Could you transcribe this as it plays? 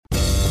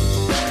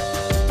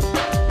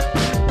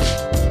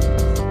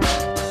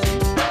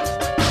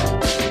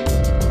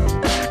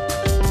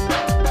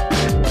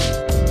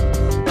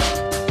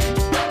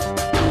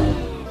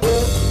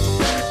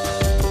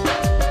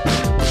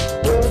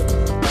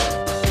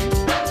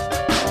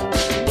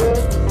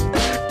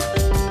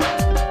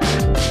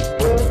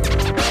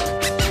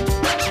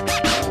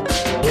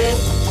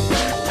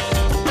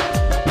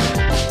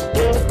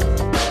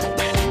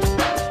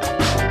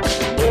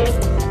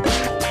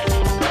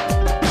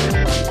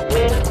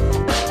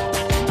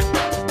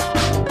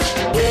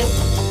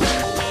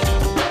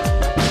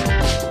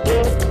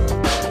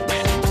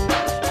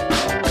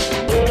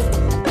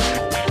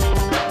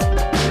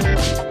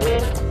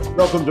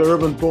Welcome to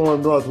Urban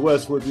Forum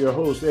Northwest with your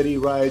host, Eddie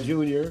Rye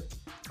Jr.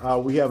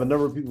 We have a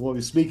number of people we'll be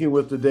speaking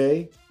with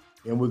today,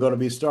 and we're going to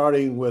be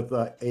starting with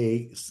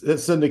a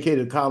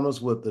syndicated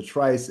columnist with the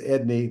Trice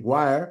Edney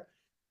Wire.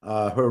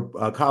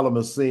 Her column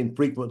is seen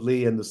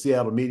frequently in the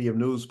Seattle Medium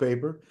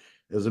newspaper.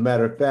 As a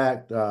matter of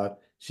fact,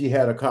 she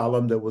had a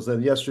column that was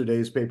in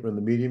yesterday's paper in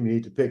the Medium. You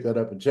need to pick that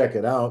up and check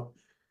it out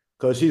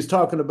because she's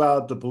talking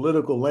about the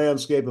political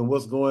landscape and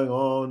what's going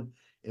on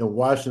in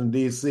Washington,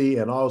 D.C.,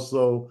 and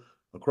also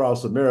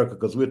across America,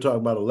 because we're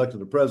talking about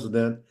electing the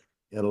president,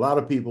 and a lot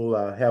of people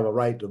have a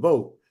right to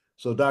vote.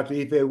 So Dr.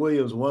 Faye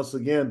Williams, once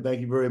again, thank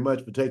you very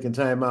much for taking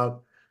time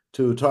out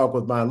to talk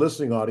with my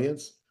listening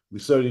audience. We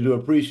certainly do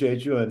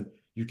appreciate you, and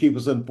you keep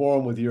us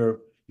informed with your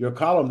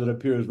column that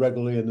appears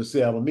regularly in the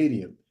Seattle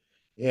Medium.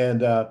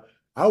 And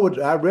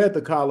I read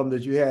the column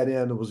that you had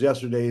in, it was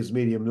yesterday's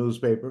Medium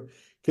newspaper.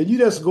 Can you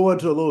just go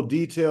into a little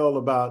detail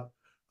about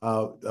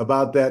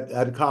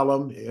that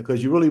column?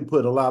 Because you really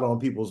put a lot on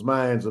people's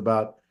minds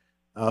about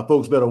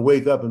folks better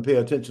wake up and pay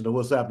attention to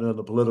what's happening in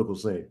the political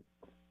scene.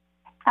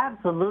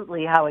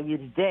 Absolutely. How are you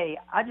today?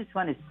 I just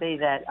want to say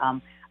that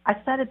I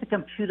sat at the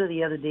computer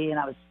the other day and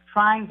I was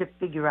trying to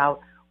figure out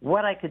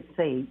what I could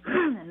say.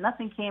 And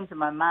nothing came to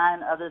my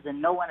mind other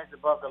than no one is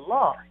above the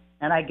law.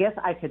 And I guess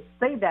I could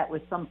say that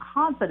with some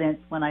confidence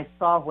when I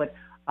saw what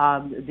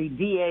the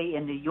DA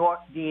in New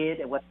York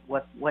did,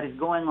 what is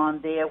going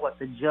on there, what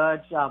the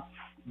judge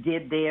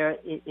did there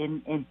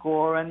in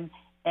Gorham.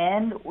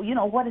 And, you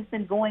know, what has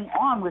been going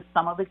on with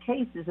some of the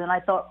cases. And I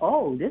thought,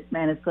 oh, this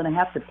man is going to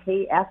have to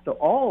pay after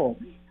all,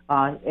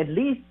 at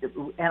least,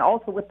 and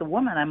also with the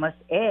woman, I must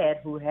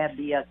add, who had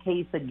the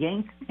case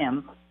against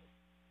him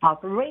for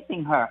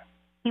raping her.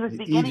 He was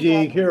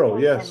beginning to Carroll,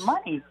 yes.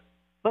 money,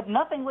 but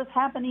nothing was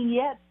happening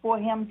yet for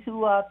him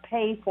to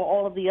pay for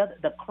all of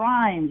the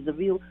crimes, the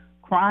real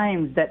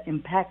crimes that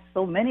impact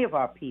so many of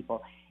our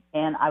people.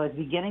 And I was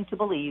beginning to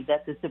believe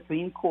that the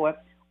Supreme Court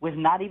was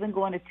not even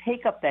going to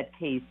take up that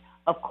case.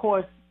 Of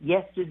course,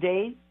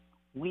 yesterday,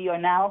 we are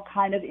now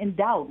kind of in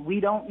doubt. We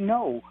don't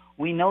know.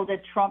 We know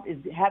that Trump is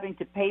having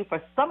to pay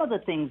for some of the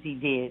things he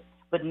did,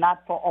 but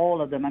not for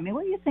all of them. I mean,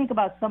 what do you think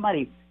about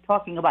somebody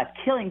talking about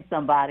killing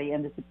somebody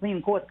and the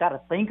Supreme Court's got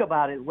to think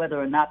about it, whether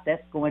or not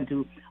that's going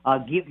to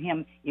give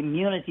him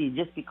immunity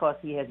just because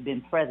he has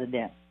been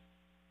president?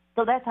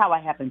 So that's how I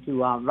happened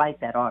to write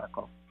that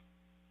article.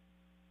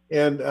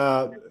 And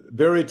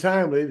very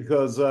timely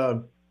because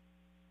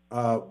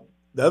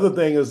the other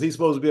thing is he's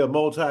supposed to be a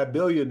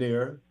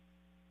multi-billionaire.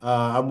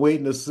 I'm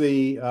waiting to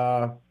see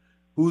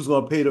who's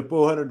going to pay the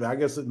 $400. I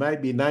guess it might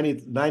be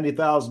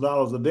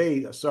 $90,000 a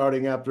day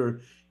starting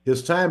after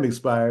his time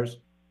expires.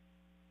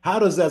 How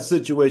does that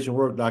situation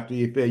work, Dr.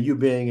 Ife? You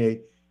being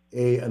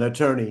an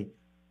attorney,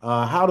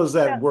 how does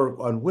that work?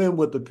 On when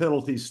would the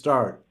penalty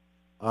start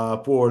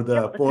for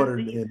the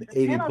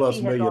 $480 plus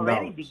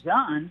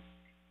million?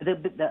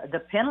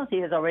 The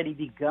penalty has already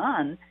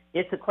begun.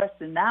 It's a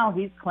question now.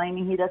 He's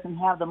claiming he doesn't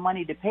have the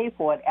money to pay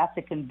for it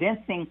after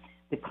convincing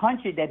the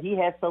country that he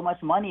has so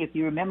much money. If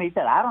you remember, he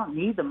said, I don't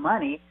need the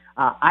money.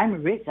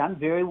 I'm rich. I'm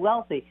very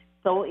wealthy.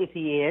 So if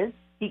he is,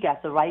 he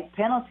got the right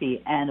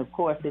penalty. And, of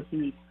course, if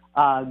he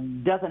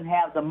doesn't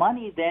have the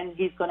money, then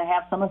he's going to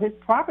have some of his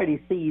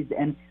property seized.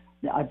 And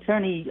the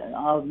attorney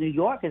of New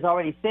York has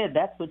already said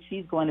that's what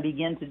she's going to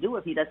begin to do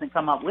if he doesn't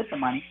come up with the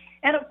money.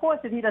 And, of course,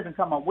 if he doesn't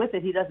come up with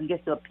it, he doesn't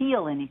get to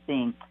appeal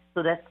anything.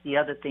 So that's the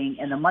other thing.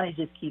 And the money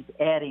just keeps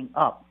adding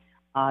up.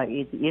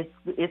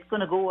 It's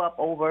going to go up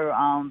over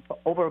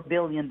 $1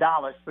 billion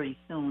pretty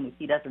soon if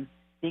he doesn't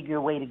figure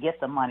a way to get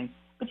the money.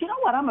 But you know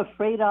what I'm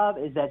afraid of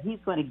is that he's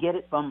going to get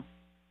it from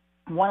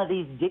one of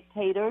these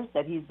dictators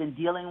that he's been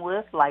dealing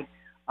with, like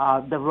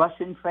the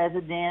Russian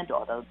president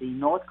or the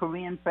North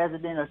Korean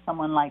president or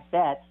someone like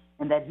that,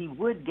 and that he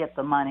would get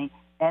the money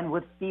and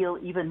would feel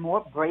even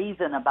more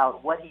brazen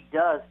about what he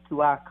does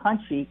to our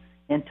country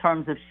in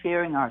terms of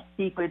sharing our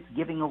secrets,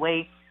 giving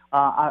away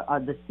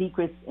the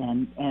secrets,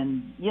 and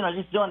you know,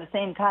 just doing the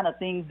same kind of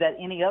things that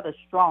any other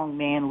strong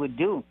man would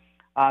do.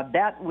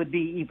 That would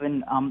be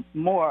even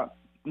more.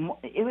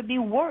 It would be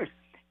worse.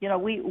 You know,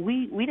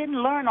 we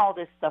didn't learn all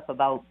this stuff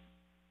about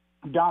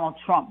Donald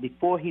Trump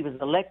before he was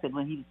elected,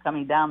 when he was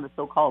coming down the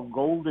so-called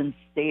golden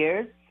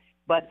stairs.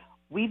 But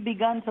we've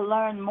begun to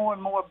learn more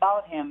and more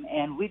about him,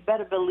 and we'd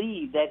better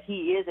believe that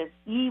he is as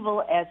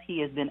evil as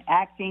he has been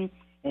acting,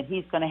 and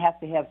he's going to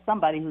have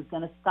somebody who's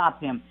going to stop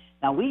him.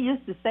 Now, we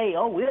used to say,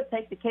 oh, we'll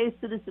take the case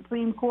to the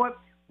Supreme Court.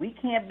 We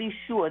can't be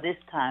sure this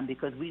time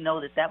because we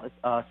know that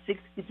was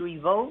 63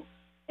 votes,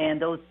 and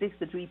those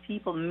 63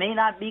 people may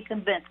not be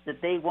convinced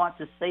that they want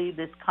to save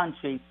this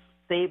country,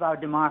 save our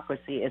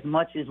democracy as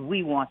much as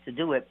we want to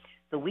do it.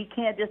 So we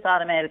can't just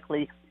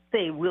automatically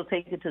say we'll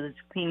take it to the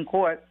Supreme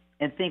Court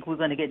and think we're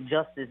going to get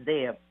justice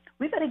there.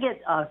 We better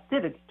get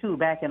civics, too,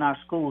 back in our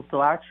schools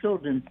so our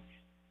children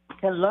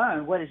can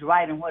learn what is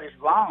right and what is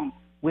wrong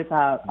with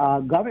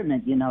our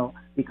government, you know,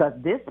 because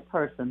this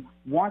person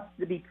wants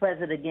to be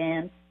president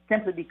again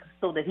simply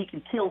so that he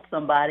can kill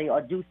somebody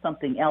or do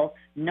something else,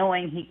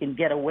 knowing he can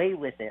get away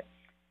with it.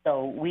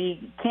 So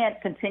we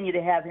can't continue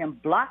to have him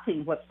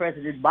blocking what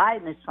President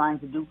Biden is trying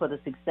to do for the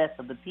success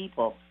of the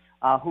people.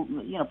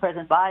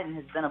 President Biden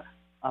has been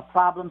a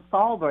problem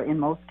solver in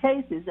most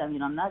cases. I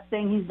mean, I'm not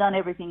saying he's done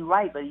everything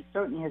right, but he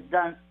certainly has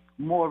done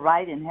more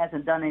right and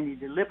hasn't done any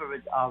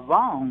deliberate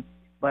wrong.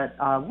 But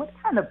what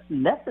kind of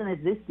lesson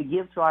is this to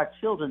give to our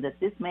children, that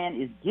this man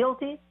is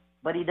guilty,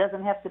 but he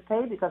doesn't have to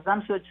pay? Because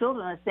I'm sure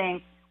children are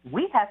saying,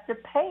 we have to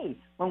pay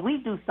when we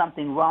do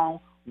something wrong.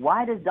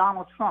 Why does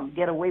Donald Trump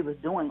get away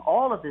with doing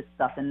all of this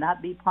stuff and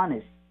not be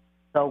punished?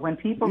 So when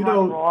people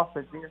run for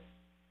office,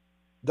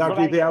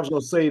 Dr. I was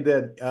going to say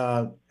that,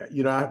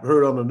 I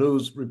heard on the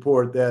news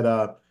report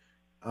that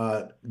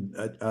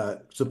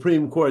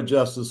Supreme Court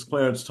Justice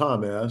Clarence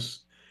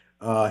Thomas,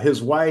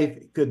 his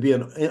wife could be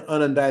an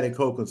unindicted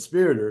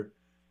co-conspirator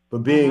for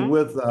being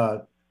with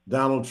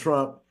Donald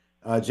Trump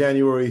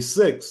January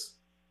 6th,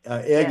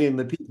 egging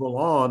the people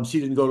on.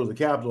 She didn't go to the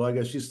Capitol. I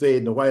guess she stayed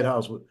in the White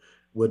House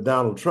with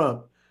Donald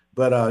Trump.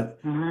 But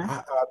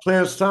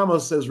Clarence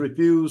Thomas has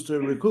refused to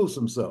recuse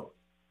himself.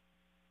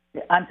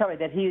 I'm sorry,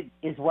 that he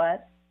is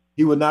what?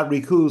 He would not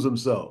recuse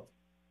himself.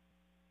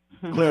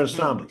 Clarence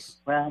Thomas.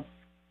 Well,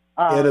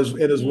 and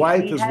his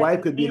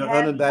wife could be an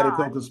unindicted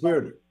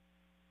co-conspirator.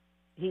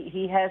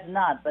 He has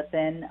not, but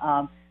then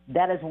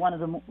that is one of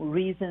the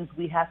reasons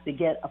we have to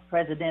get a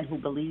president who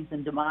believes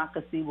in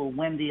democracy, will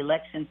win the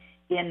election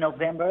in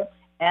November,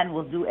 and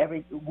will do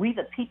we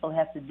the people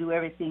have to do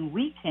everything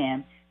we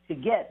can to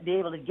be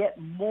able to get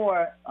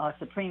more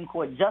Supreme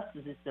Court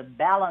justices to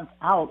balance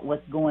out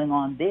what's going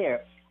on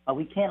there.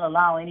 We can't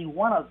allow any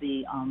one of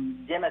the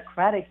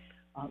Democratic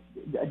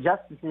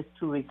justices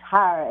to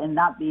retire and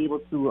not be able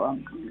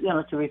to,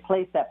 to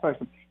replace that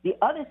person. The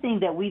other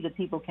thing that we the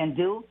people can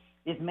do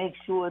is make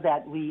sure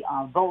that we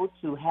vote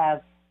to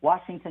have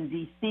Washington,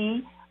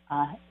 D.C.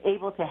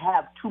 Able to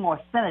have 2 more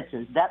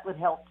senators. That would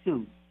help,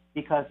 too,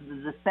 because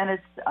the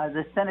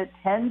Senate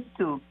tends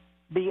to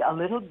be a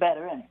little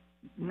better. And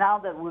now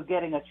that we're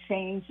getting a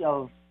change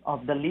of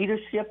the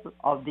leadership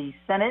of the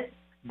Senate,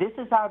 this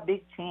is our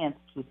big chance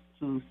to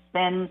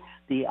spend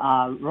the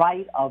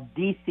right of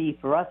D.C.,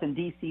 for us in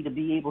D.C. to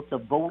be able to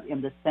vote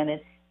in the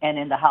Senate and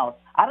in the House.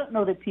 I don't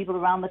know that people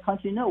around the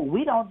country know.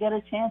 We don't get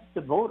a chance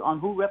to vote on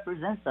who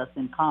represents us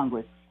in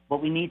Congress,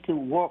 but we need to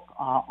work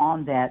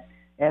on that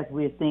as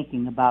we're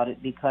thinking about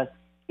it, because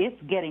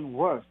it's getting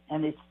worse,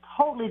 and it's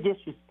totally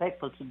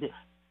disrespectful to the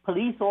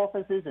police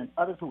officers and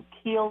others who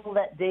killed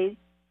that day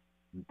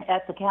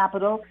at the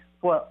Capitol,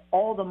 for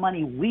all the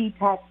money we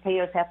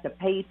taxpayers have to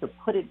pay to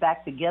put it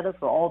back together,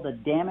 for all the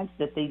damage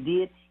that they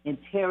did in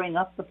tearing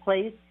up the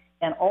place,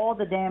 and all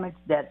the damage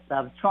that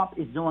Trump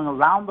is doing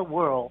around the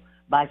world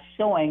by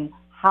showing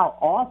how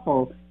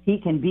awful he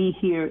can be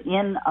here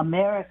in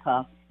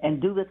America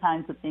and do the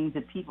kinds of things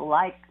that people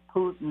like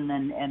Putin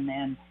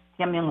and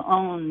Kim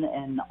Jong-un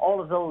and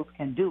all of those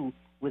can do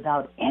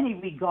without any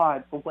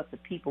regard for what the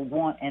people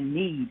want and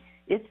need.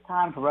 It's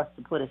time for us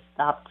to put a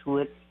stop to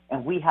it,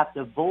 and we have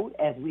to vote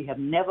as we have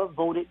never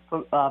voted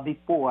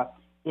before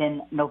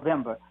in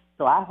November.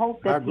 So I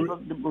hope that people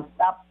will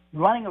stop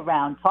running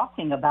around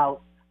talking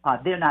about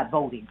they're not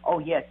voting. Oh,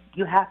 yes,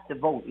 you have to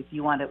vote if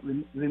you want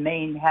to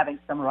remain having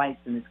some rights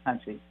in this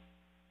country.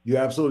 You're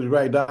absolutely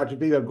right, Dr.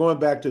 P. Going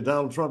back to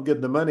Donald Trump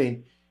getting the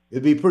money,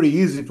 it'd be pretty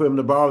easy for him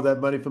to borrow that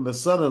money from his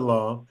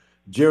son-in-law,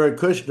 Jared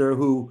Kushner,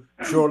 who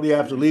shortly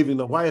after leaving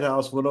the White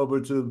House went over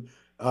to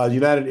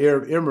United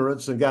Arab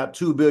Emirates and got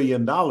 $2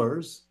 billion.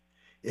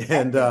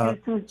 And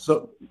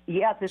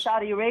to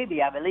Saudi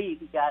Arabia, I believe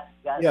he got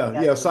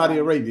Saudi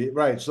Arabia,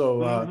 right?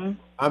 So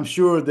I'm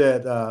sure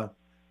that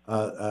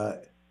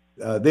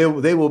they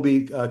will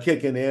be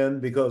kicking in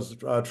because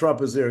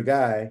Trump is their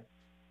guy.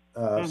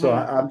 So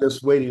I'm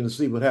just waiting to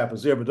see what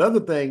happens there. But the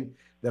other thing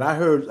that I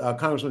heard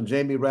Congressman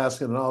Jamie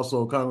Raskin and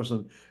also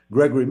Congressman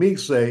Gregory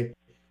Meeks say,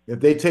 if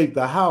they take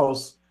the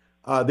House,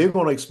 they're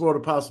going to explore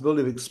the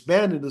possibility of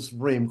expanding the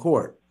Supreme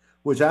Court,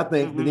 which I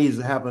think that needs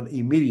to happen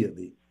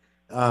immediately.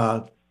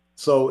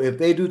 So if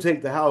they do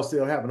take the House,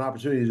 they'll have an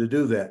opportunity to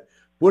do that.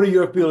 What are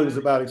your feelings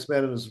about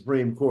expanding the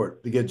Supreme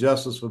Court to get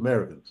justice for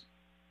Americans?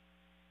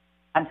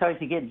 I'm sorry,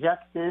 to get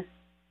justice?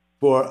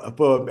 For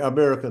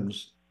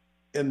Americans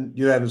in the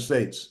United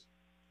States.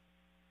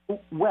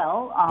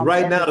 Well,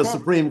 right now the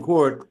Supreme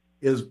Court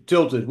is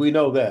tilted. We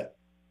know that.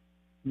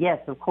 Yes,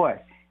 of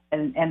course.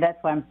 And that's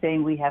why I'm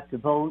saying we have to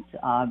vote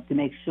to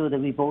make sure that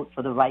we vote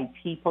for the right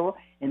people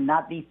and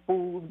not be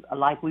fooled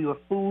like we were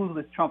fooled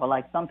with Trump, or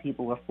like some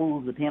people were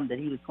fooled with him that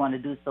he was going to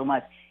do so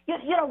much.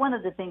 You know, one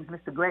of the things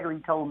Mr. Gregory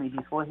told me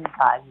before he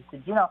died, he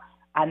said,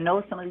 I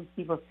know some of these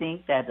people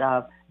think that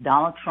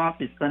Donald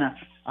Trump is going to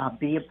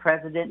be a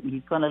president and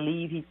he's going to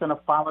leave. He's going to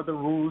follow the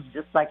rules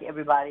just like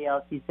everybody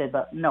else. He said,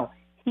 but no,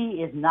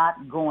 he is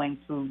not going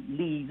to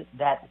leave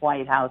that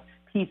White House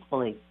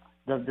peacefully.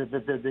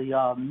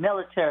 The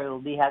military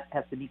will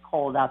have to be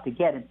called out to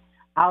get him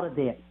out of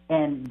there.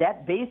 And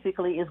that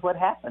basically is what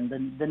happened.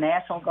 The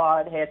National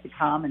Guard had to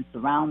come and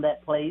surround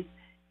that place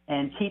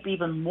and keep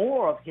even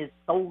more of his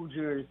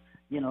soldiers,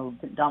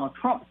 Donald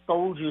Trump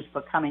soldiers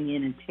for coming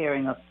in and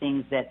tearing up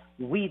things that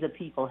we, the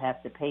people,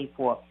 have to pay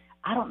for.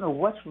 I don't know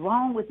what's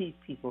wrong with these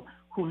people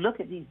who look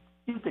at these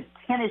stupid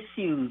tennis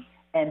shoes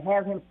and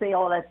have him say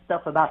all that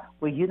stuff about,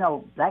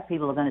 well, black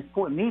people are going to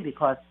support me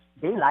because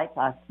they like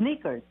our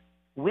sneakers.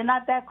 We're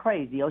not that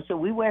crazy. Oh, sure,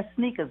 we wear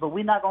sneakers, but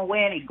we're not going to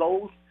wear any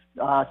gold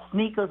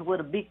sneakers with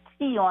a big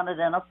T on it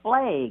and a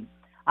flag.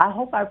 I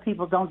hope our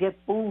people don't get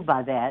fooled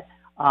by that.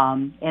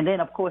 And then,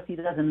 of course, he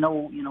doesn't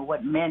know,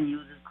 what men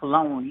uses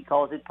cologne. He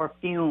calls it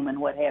perfume and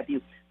what have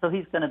you. So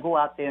he's going to go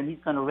out there and he's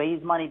going to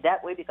raise money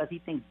that way because he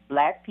thinks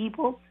black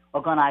people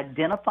are going to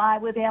identify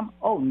with him.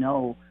 Oh,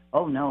 no,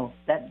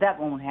 that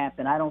won't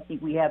happen. I don't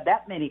think we have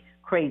that many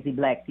crazy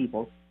black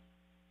people.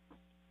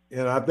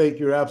 And I think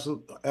you're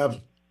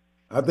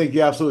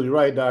absolutely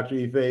right, Dr.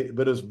 Ife.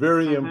 But it's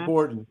very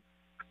important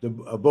to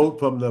vote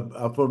from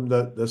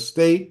the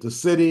state, the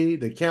city,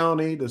 the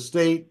county, the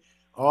state,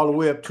 all the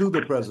way up to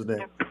the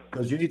president,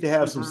 because you need to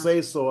have some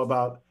say-so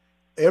about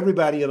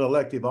everybody in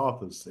elective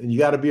office, and you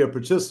got to be a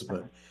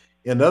participant.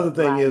 And the other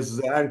thing is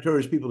that I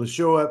encourage people to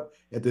show up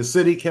at the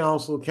city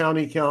council,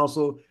 county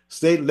council,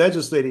 state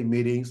legislative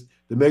meetings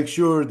to make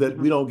sure that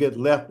we don't get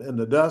left in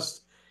the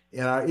dust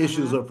and our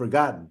issues are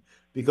forgotten.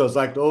 Because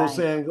like the old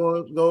saying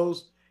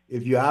goes,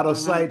 if you're out of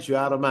sight, you're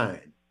out of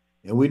mind.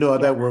 And we know how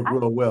that worked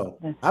real well.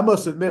 I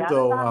must admit,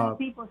 though,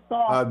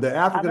 the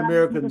African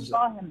Americans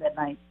saw him that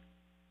night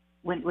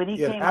when he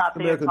came out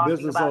there African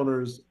business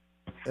owners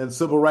and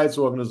civil rights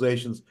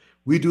organizations.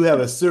 We do have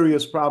a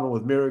serious problem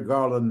with Merrick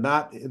Garland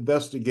not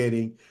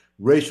investigating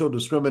racial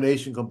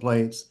discrimination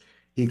complaints.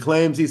 He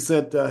claims he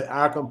sent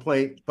our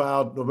complaint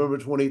filed November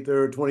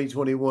 23rd,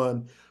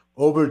 2021,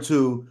 over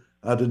to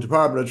the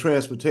Department of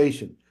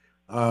Transportation.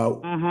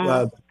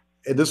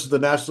 And this is the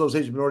National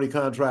Association of Minority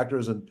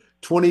Contractors and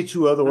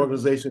 22 other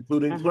organizations,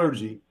 including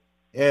clergy.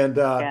 And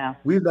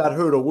we've not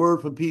heard a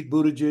word from Pete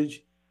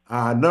Buttigieg.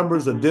 Our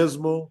numbers are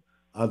dismal.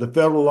 The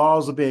federal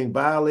laws are being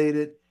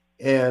violated.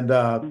 And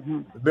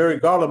Mary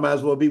Garland might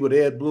as well be with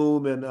Ed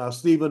Bloom and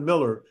Stephen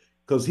Miller,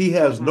 because he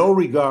has no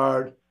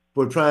regard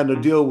for trying to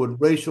deal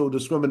with racial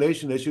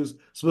discrimination issues,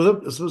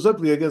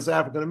 specifically against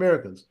African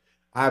Americans.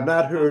 I have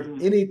not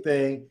heard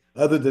anything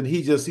other than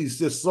he's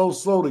just so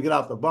slow to get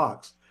out the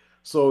box.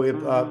 So if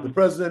the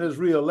president is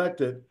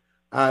reelected,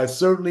 I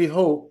certainly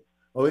hope.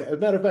 Oh, as a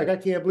matter of fact, I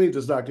can't believe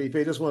this, Dr.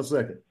 Ife. Just 1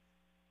 second.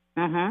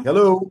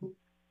 Hello.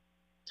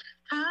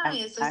 Hi,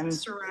 is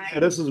this right?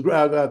 This is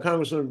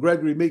Congressman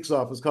Gregory Meek's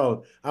office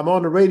calling. I'm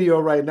on the radio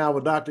right now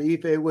with Dr.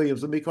 Faye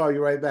Williams. Let me call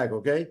you right back,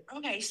 okay?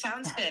 Okay,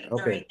 sounds good. Okay.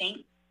 All right,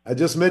 thanks. I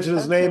just mentioned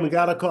his name and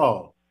got a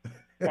call.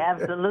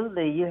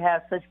 Absolutely. You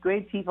have such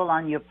great people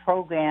on your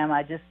program.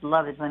 I just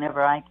love it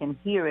whenever I can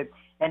hear it.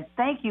 And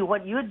thank you.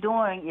 What you're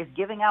doing is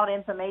giving out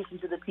information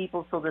to the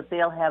people so that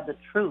they'll have the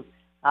truth.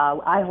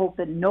 I hope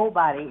that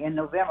nobody in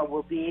November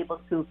will be able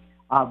to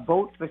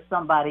vote for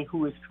somebody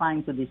who is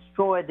trying to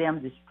destroy them,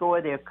 destroy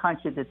their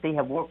country that they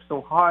have worked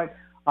so hard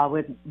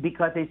with,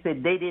 because they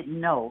said they didn't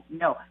know.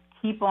 No,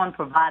 keep on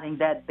providing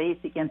that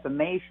basic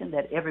information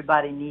that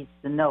everybody needs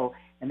to know.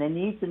 And they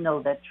need to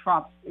know that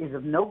Trump is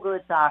of no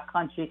good to our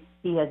country.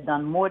 He has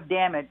done more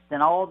damage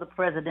than all the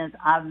presidents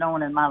I've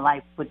known in my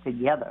life put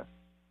together.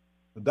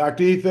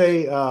 Dr.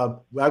 Ife,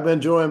 I've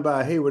been joined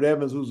by Hayward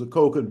Evans, who's a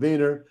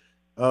co-convener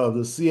of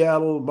the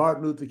Seattle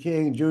Martin Luther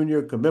King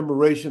Jr.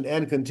 Commemoration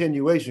and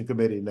Continuation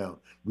Committee now.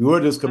 We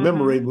were just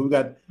commemorating, but we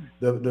got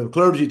the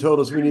clergy told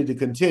us we need to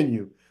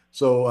continue.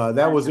 So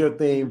that was their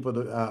theme for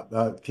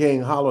the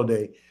King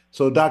holiday.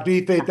 So Dr.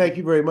 Ife, thank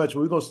you very much.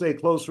 We're going to stay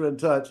closer in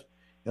touch.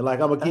 And I'm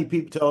going to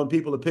keep telling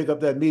people to pick up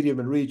that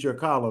medium and read your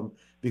column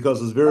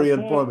because it's very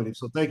informative.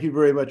 So thank you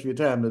very much for your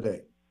time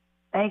today.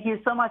 Thank you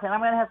so much. And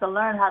I'm going to have to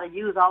learn how to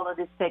use all of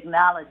this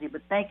technology,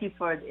 but thank you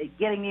for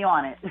getting me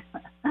on it.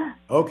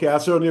 Okay, I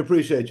certainly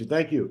appreciate you.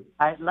 Thank you.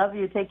 I love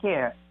you. Take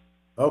care.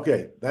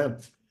 Okay.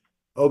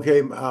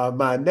 Okay,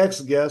 my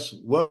next guest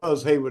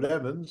was Hayward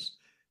Evans,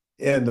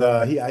 and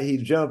he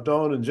jumped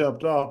on and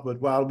jumped off.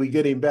 But while we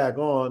get him back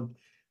on,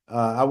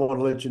 I want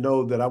to let you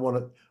know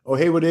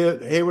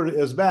that Hayward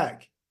is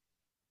back.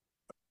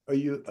 Are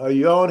you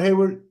on,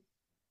 Hayward?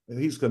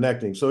 He's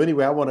connecting. So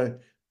anyway, I want to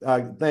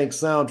thank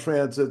Sound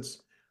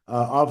Transit's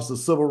Office of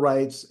Civil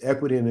Rights,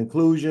 Equity, and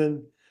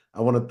Inclusion.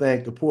 I want to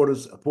thank the Port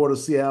of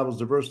Seattle's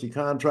Diversity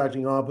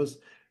Contracting Office.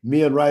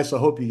 Mia and Rice, I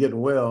hope you're getting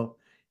well.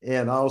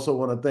 And I also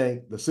want to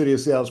thank the City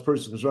of Seattle's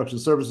Purchase Construction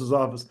Services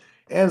Office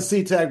and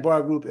SeaTac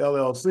Bar Group,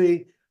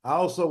 LLC. I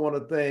also want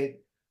to thank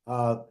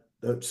the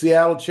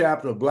Seattle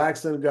chapter of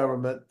Blacks in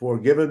Government for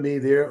giving me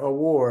their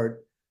award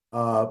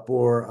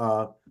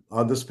for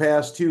this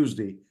past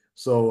Tuesday.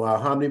 So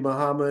Hamdi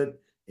Muhammad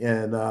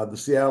and the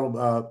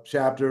Seattle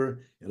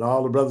chapter and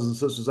all the brothers and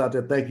sisters out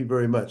there, thank you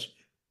very much.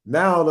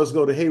 Now let's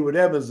go to Hayward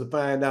Evans to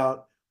find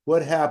out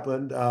what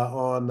happened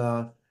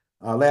on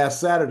last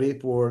Saturday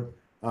for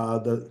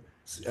the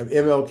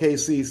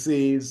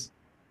MLKCC's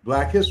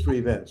Black History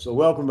event. So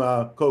welcome,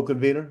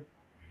 co-convener.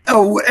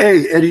 Oh,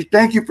 hey, Eddie,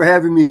 thank you for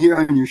having me here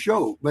on your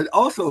show. But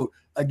also,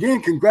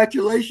 again,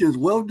 congratulations,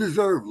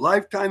 well-deserved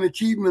Lifetime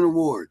Achievement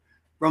Award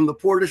from the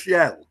Port of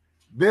Seattle.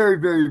 Very,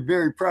 very,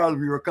 very proud of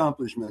your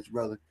accomplishments,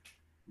 brother.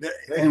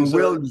 Thank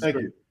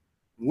you.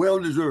 Well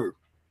deserved.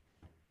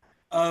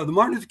 The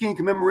Martin Luther King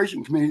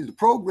Commemoration Committee, the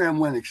program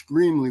went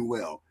extremely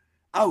well.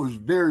 I was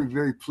very,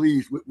 very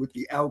pleased with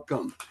the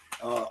outcome.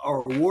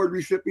 Our award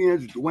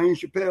recipients, Dwayne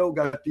Chappelle,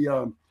 got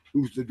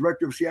who's the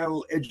director of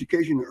Seattle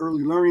Education and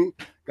Early Learning,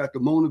 got the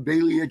Mona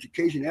Bailey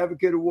Education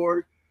Advocate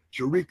Award.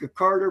 Sharika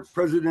Carter,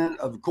 president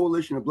of the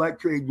Coalition of Black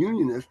Trade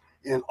Unionists,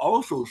 and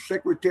also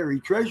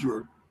secretary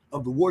treasurer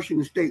of the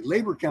Washington State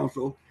Labor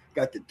Council,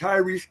 got the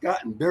Tyree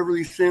Scott and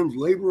Beverly Sims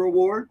Labor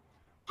Award.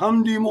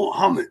 Hamdi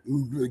Mohammed,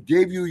 who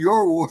gave you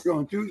your award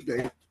on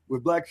Tuesday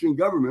with Blacks in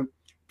Government,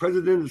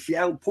 president of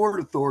Seattle Port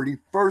Authority,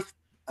 first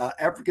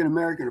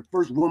African-American or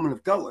first woman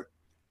of color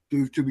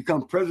to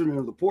become president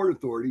of the Port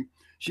Authority.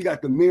 She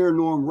got the Mayor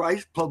Norm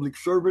Rice Public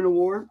Servant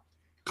Award.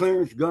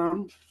 Clarence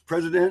Gunn,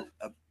 president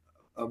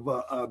of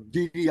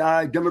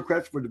DDI,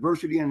 Democrats for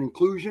Diversity and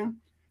Inclusion,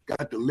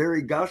 got the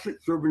Larry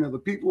Gossett Servant of the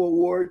People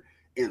Award.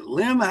 And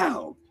Lim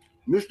Howe,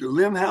 Mr.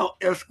 Lim Howe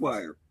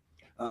Esquire,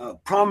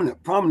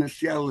 prominent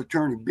Seattle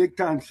attorney,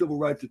 big-time civil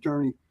rights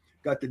attorney,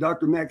 got the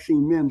Dr.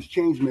 Maxine Mims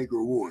Changemaker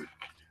Award.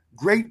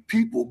 Great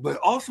people, but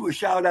also a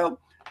shout out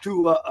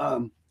to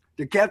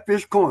the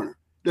Catfish Corner.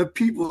 The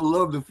people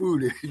love the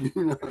food, you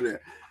know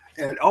that.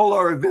 At all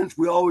our events,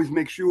 we always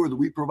make sure that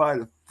we provide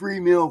a free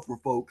meal for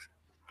folks,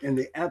 and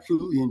they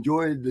absolutely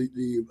enjoyed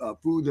the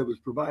food that was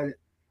provided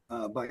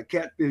by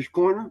Catfish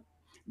Corner.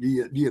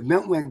 The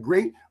event went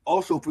great.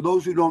 Also, for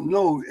those who don't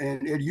know,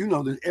 and Ed, you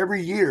know that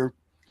every year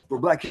for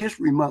Black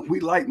History Month, we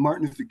light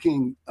Martin Luther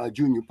King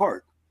Jr.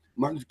 Park,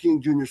 Martin Luther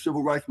King Jr.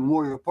 Civil Rights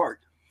Memorial Park,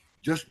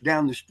 just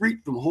down the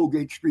street from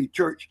Holgate Street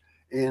Church.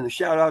 And a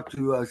shout out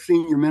to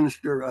Senior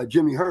Minister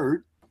Jimmy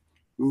Hurd,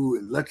 who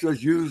lets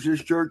us use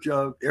his church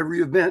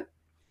every event.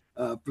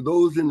 For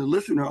those in the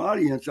listener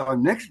audience, our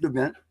next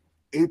event,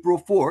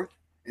 April 4th,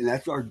 and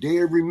that's our Day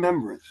of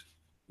Remembrance.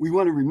 We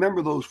want to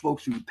remember those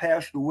folks who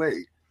passed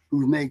away,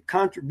 who made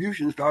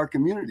contributions to our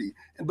community,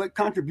 but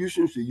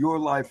contributions to your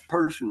life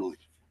personally.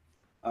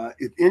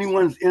 If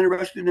anyone's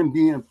interested in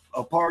being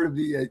a part of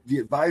the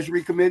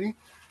advisory committee,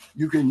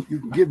 you can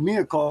give me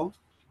a call,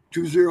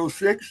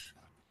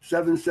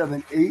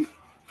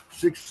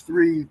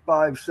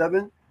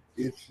 206-778-6357.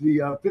 It's the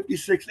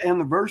 56th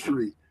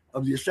anniversary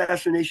of the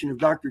assassination of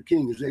Dr.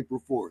 King is April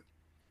 4th.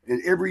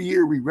 And every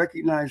year we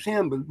recognize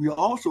him, but we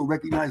also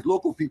recognize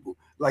local people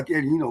like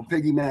Eddie,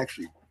 Peggy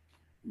Maxey,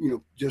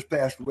 just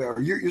passed away.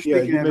 You're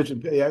speaking. You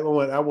mentioned.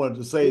 I wanted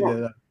to say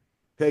that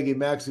Peggy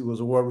Maxey was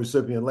award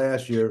recipient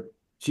last year.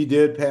 She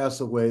did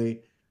pass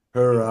away.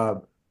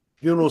 Her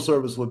funeral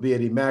service will be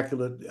at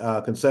Immaculate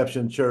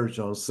Conception Church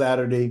on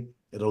Saturday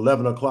at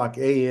 11 o'clock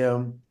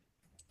a.m.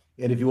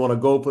 And if you want to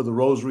go for the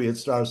rosary, it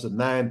starts at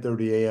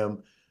 9:30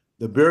 a.m.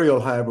 The burial,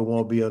 however,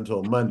 won't be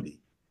until Monday.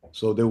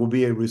 So there will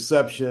be a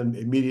reception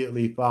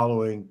immediately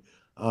following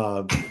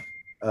the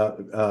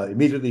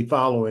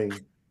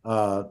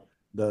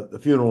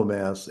funeral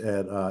mass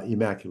at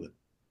Immaculate.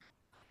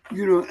 I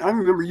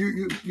remember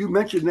you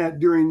mentioned that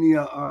during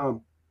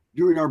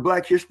our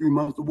Black History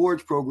Month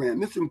awards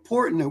program. It's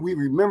important that we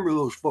remember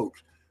those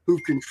folks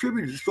who've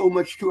contributed so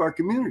much to our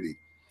community.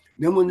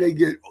 Then when they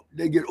get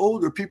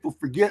older, people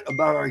forget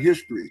about our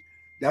history.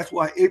 That's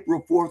why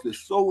April 4th is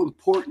so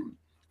important,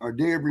 our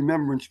Day of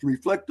Remembrance, to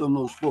reflect on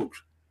those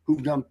folks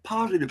who've done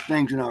positive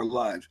things in our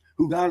lives,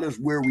 who got us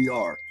where we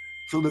are,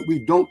 so that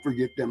we don't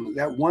forget them.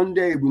 That one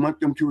day we want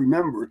them to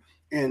remember,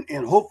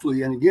 and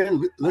hopefully, and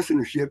again,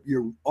 listenership,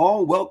 you're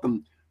all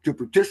welcome to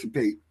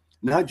participate,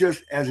 not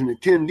just as an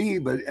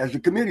attendee, but as a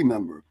committee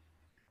member.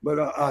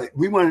 But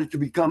we want it to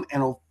become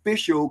an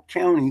official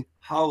county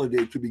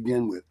holiday to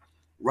begin with.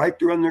 Right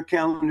there on their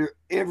calendar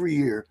every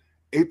year,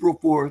 April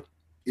 4th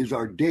is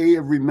our Day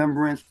of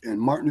Remembrance in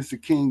Martin Luther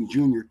King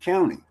Jr.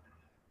 County.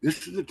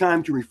 This is the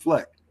time to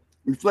reflect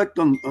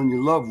on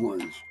your loved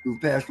ones who've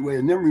passed away,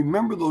 and then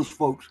remember those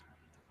folks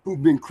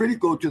who've been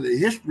critical to the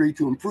history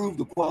to improve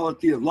the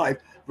quality of life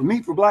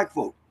for Black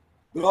folk,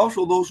 but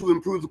also those who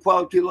improve the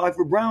quality of life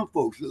for brown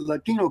folks, the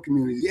Latino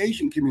community, the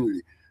Asian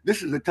community.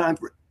 This is a time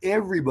for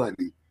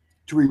everybody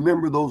to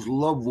remember those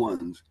loved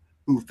ones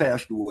who've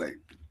passed away.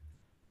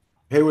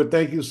 Hayward,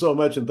 thank you so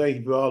much, and thank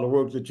you for all the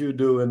work that you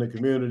do in the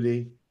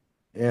community.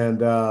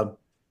 And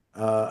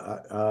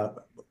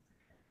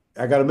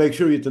I got to make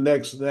sure at the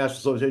next National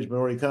Association of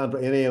Minority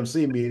Contract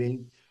NAMC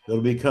meeting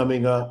that'll be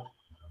coming up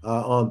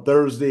on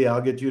Thursday.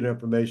 I'll get you the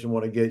information. I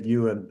want to get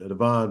you and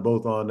Devon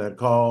both on that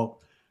call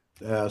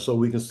so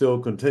we can still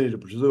continue to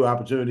pursue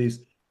opportunities,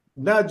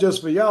 not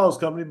just for y'all's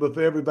company, but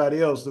for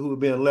everybody else who are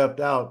being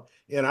left out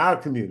in our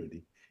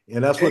community.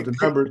 And that's what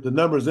the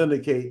numbers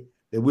indicate,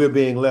 that we're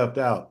being left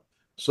out.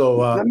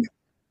 So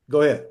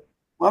go ahead.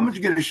 Well, I'm going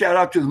to give a shout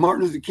out to the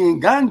Martin Luther King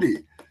Gandhi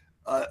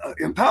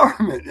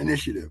Empowerment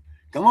Initiative.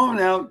 Come on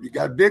out. You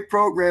got a big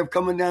program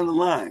coming down the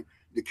line.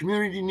 The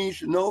community needs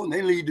to know, and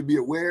they need to be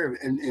aware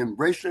and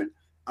embrace it.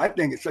 I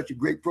think it's such a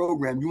great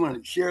program. You want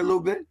to share a little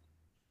bit?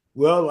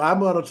 Well, I'm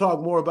going to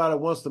talk more about it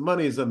once the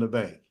money is in the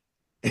bank.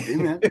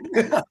 Amen.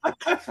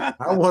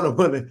 I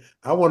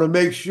want to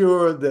make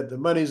sure that the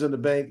money's in the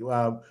bank.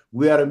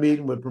 We had a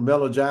meeting with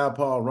Pramila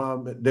Jayapal,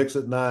 Ron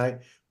Dixon, and I.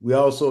 We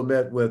also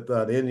met with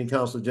the Indian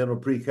Council General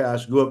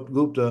Prakash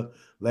Gupta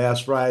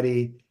last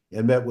Friday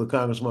and met with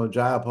Congressman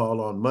Jayapal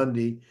on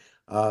Monday.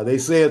 They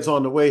say it's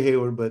on the way,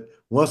 Hayward, but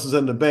once it's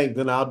in the bank,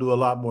 then I'll do a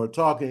lot more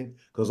talking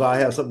because I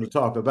have something to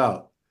talk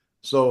about.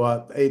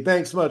 So, hey,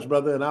 thanks much,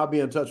 brother, and I'll be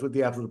in touch with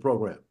you after the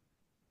program.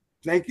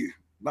 Thank you.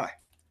 Bye.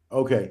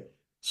 Okay.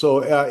 So,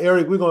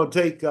 Eric, we're going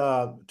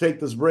to take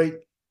this break.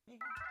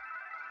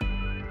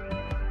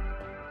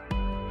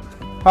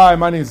 Hi,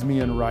 my name is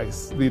Mian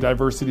Rice, the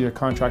Diversity and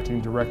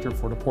Contracting Director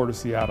for the Port of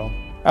Seattle.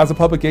 As a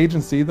public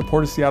agency, the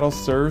Port of Seattle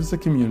serves the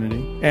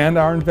community, and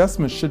our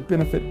investments should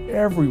benefit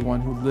everyone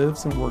who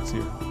lives and works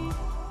here.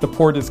 The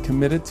Port is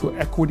committed to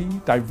equity,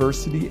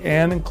 diversity,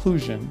 and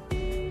inclusion,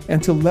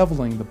 and to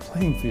leveling the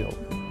playing field.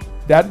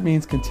 That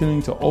means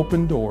continuing to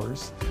open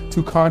doors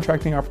to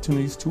contracting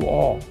opportunities to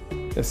all,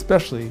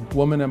 especially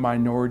women and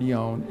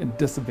minority-owned and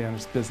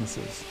disadvantaged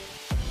businesses.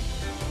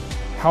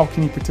 How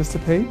can you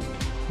participate?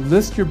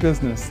 List your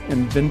business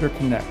in Vendor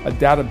Connect, a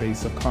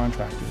database of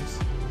contractors.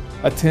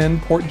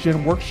 Attend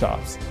PortGen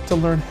workshops to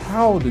learn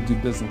how to do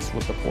business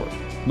with the Port.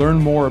 Learn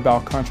more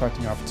about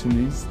contracting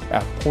opportunities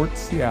at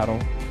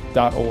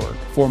portseattle.org.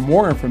 For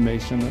more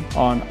information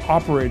on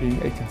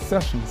operating a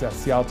concessions at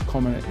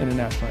Seattle-Tacoma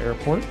International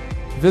Airport,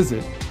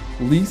 visit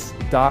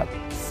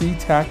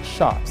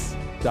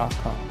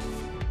lease.ctacshops.com.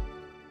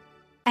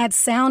 At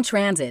Sound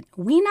Transit,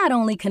 we not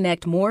only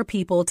connect more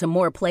people to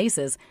more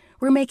places,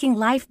 we're making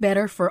life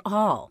better for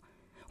all.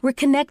 We're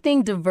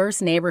connecting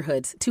diverse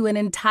neighborhoods to an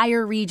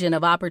entire region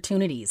of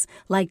opportunities,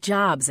 like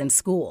jobs and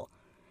school.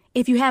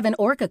 If you have an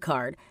ORCA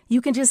card,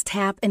 you can just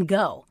tap and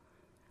go.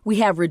 We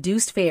have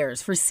reduced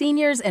fares for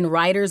seniors and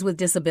riders with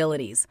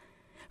disabilities.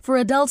 For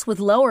adults with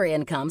lower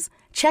incomes,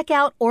 check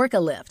out ORCA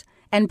Lift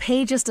and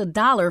pay just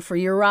 $1 for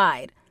your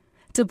ride.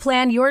 To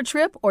plan your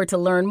trip or to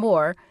learn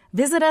more,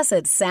 visit us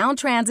at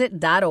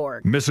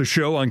soundtransit.org. Miss a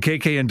show on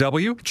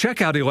KKNW?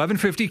 Check out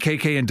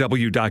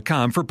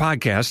 1150kknw.com for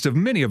podcasts of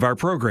many of our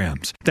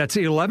programs. That's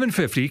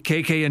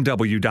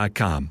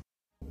 1150kknw.com.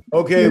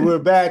 Okay, we're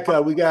back.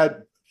 We got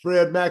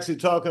Fred Maxey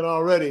talking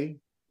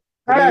already.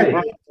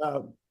 Hi.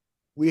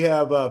 We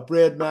have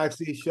Fred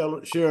Maxey,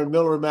 Sharon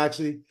Miller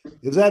Maxey.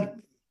 Is that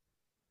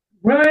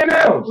Willie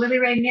Mills? Willie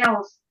Ray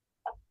Mills.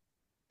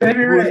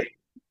 Baby Ray.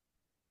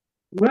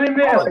 Willie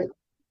Mills.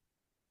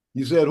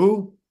 You said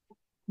who?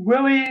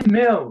 Willie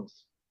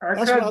Mills.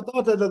 That's what I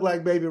thought that looked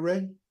like, Baby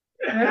Ray.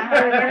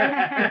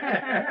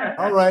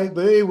 All right,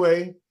 but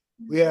anyway,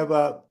 we have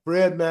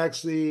Fred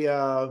Maxey,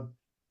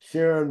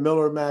 Sharon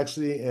Miller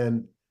Maxey,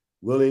 and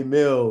Willie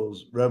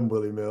Mills, Reverend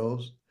Willie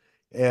Mills.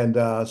 And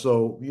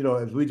so,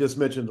 as we just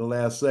mentioned in the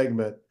last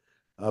segment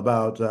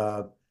about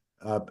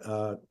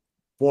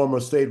former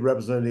state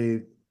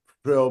representative,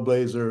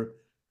 trailblazer,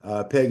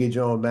 Peggy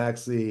Joan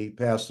Maxey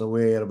passed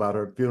away and about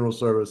her funeral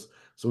service.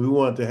 So we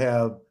wanted to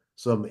have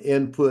some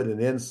input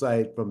and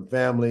insight from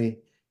family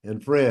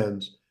and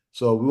friends.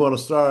 So we want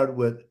to start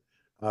with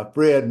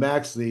Fred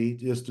Maxey,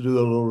 just to do a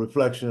little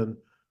reflection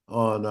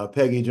on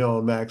Peggy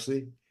Joan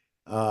Maxey.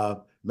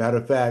 Matter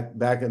of fact,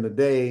 back in the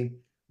day,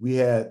 we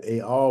had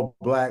a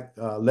all-Black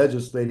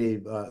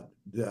legislative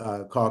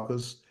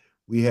caucus.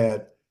 We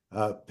had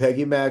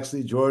Peggy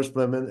Maxey, George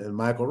Fleming, and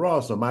Michael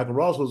Ross. So Michael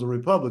Ross was a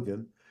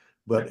Republican,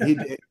 but he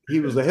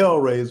was a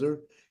hellraiser,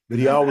 but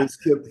he always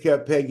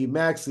kept Peggy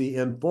Maxey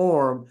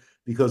informed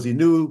because he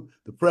knew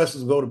the press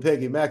was going to go to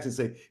Peggy Maxey and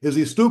say, is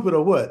he stupid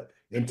or what?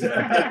 And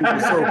Peggy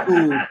was so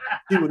cool,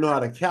 he would know how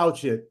to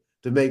couch it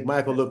to make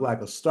Michael look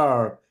like a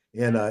star,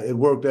 and it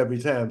worked every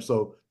time.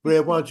 So,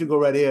 Fred, why don't you go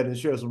right ahead and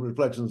share some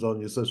reflections on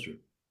your sister?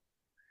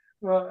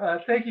 Well,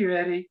 thank you,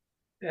 Eddie.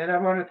 And I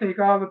want to thank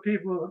all the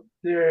people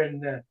there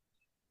in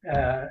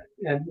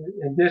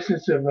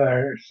distance of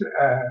our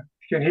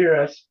can hear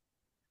us.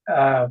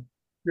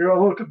 We're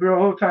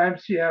whole time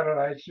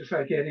Seattleites, just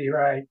like Eddie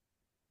Wright.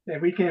 And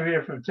we came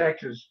here from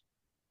Texas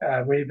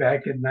way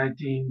back in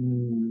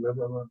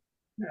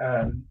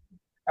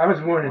I was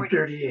born in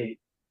 38.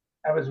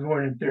 I was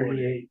born in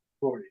 38.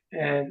 40.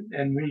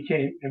 And we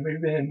came, and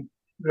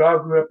we all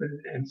grew up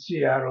in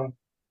Seattle.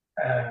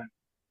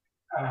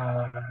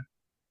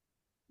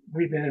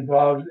 We've been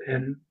involved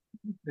in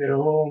the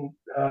whole,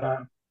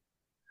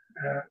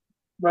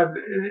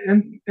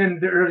 in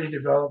the early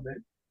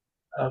development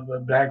of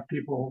Black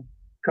people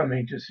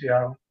coming to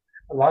Seattle.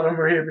 A lot of them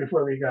were here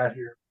before we got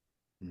here,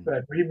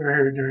 but we were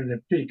here during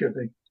the peak of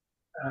the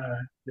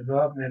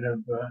development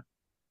of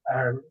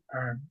our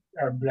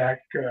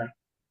Black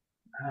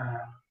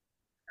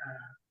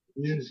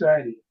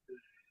society.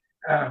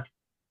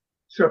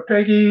 So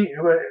Peggy,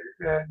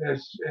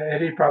 as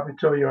Eddie probably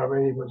told you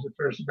already, was the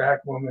first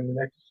Black woman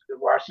elected to the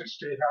Washington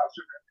State House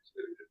of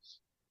Representatives.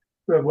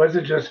 But it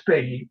wasn't just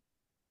Peggy.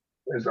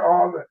 It was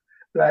all the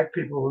Black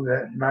people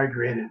that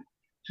migrated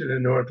to the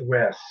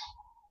Northwest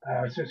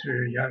since we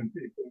were young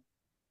people.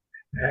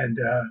 And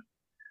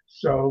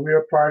so we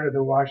were part of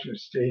the Washington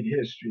State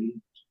history.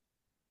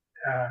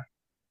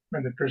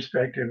 from the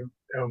perspective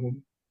of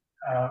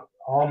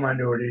all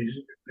minorities,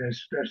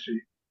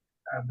 especially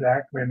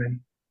Black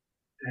women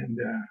and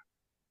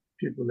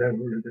people that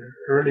were the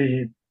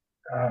early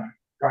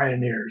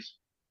pioneers,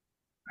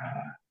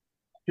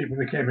 people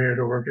that came here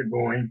to work at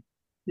Boeing,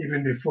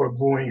 even before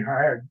Boeing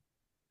hired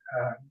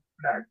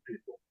Black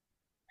people.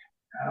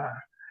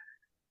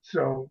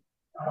 So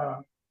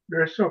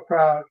we're so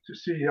proud to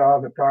see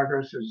all the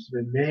progress that's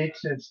been made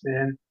since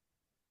then,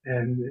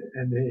 and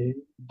the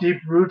deep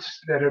roots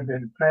that have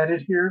been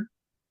planted here,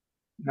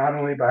 not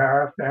only by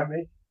our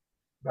family,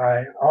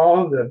 by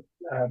all the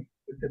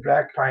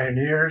Black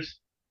pioneers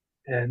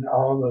and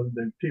all of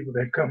the people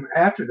that come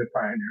after the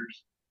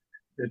pioneers,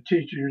 the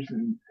teachers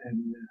and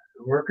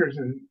the workers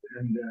and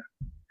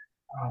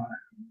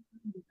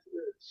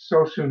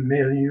social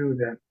milieu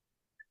that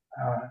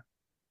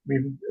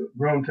we've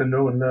grown to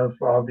know and love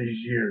for all these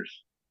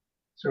years.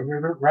 So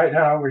right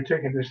now we're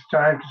taking this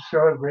time to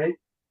celebrate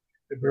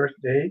the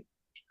birthday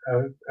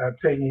of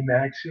Peggy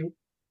Maxey.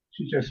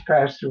 She just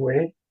passed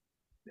away,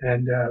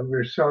 and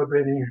we're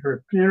celebrating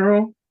her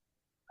funeral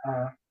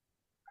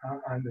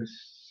on the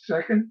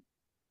 2nd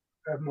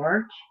of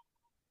March,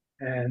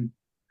 and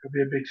there'll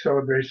be a big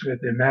celebration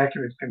at the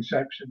Immaculate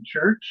Conception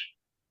Church,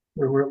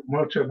 where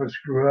most of us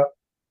grew up,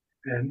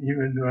 and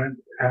even doing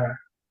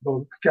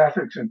both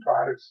Catholics and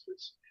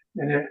Protestants,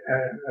 and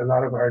a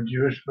lot of our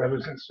Jewish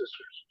brothers and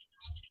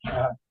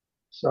sisters.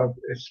 So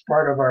it's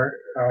part of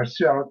our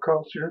Seattle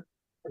culture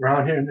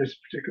around here in this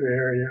particular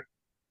area,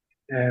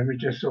 and we're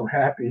just so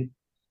happy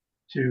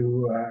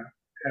to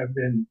have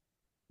been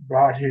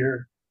brought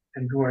here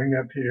and growing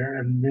up here,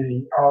 and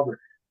meeting all the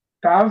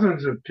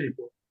thousands of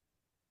people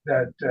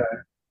that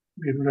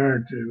we've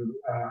learned to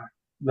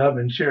love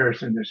and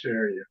cherish in this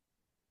area.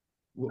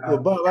 Well,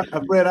 Bob,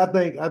 Fred, I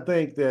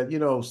think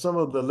that some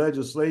of the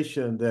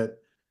legislation that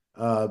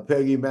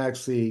Peggy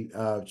Maxey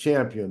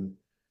championed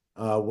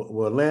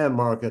were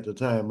landmark at the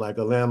time, like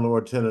a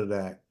Landlord-Tenant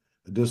Act,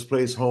 a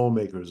Displaced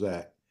Homemakers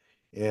Act,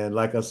 and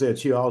like I said,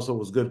 she also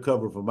was good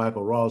cover for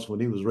Michael Ross when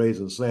he was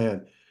raising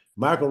sand.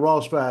 Michael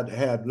Ross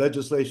had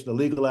legislation to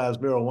legalize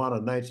marijuana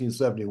in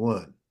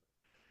 1971.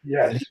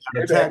 Yes, and he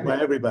got attacked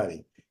by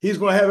everybody. He's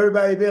going to have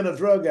everybody being a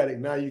drug addict.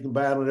 Now you can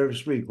buy it on every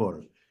street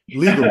corner,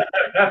 legal.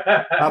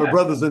 Our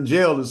brothers in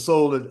jail is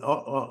sold it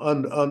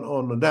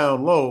on the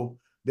down low.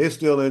 They're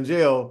still in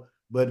jail,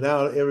 but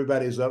now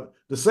everybody's up.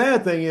 The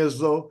sad thing is,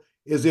 though,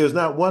 there's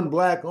not one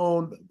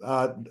Black-owned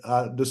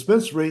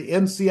dispensary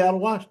in Seattle,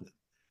 Washington.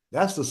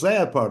 That's the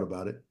sad part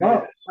about it.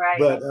 Oh,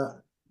 right.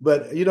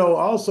 But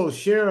also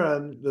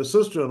Sharon, the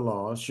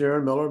sister-in-law,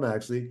 Sharon Miller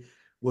Maxey,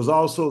 was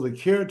also the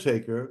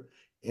caretaker.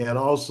 And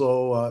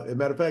also, as a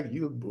matter of fact,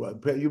 you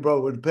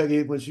brought with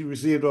Peggy when she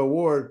received her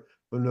award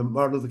from the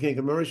Martin Luther King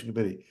Commemoration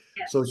Committee.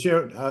 Yes. So,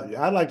 Sharon,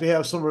 I'd like to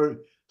have some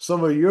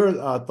of your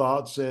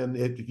thoughts, and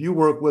if you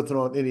work with her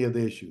on any of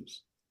the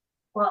issues.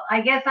 Well,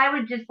 I guess I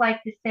would just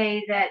like to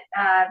say that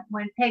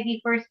when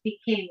Peggy first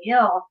became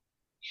ill,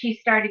 she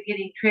started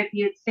getting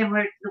tributes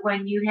similar to the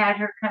one you had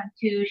her come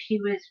to. She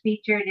was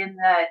featured in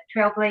the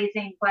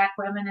Trailblazing Black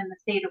Women in the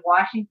State of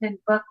Washington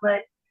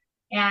booklet.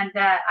 And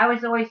I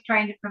was always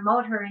trying to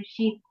promote her, and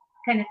she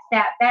kind of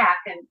sat back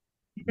and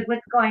I said,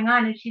 "What's going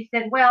on?" And she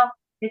said, "Well,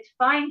 it's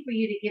fine for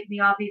you to give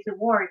me all these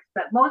awards,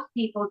 but most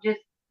people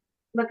just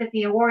look at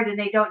the award and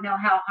they don't know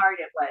how hard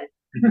it was."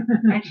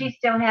 And she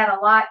still had a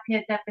lot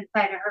pent up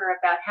inside of her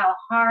about how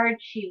hard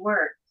she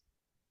worked,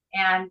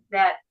 and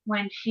that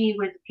when she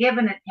was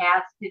given a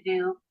task to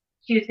do,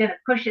 she was going to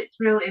push it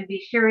through and be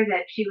sure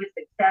that she was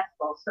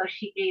successful. So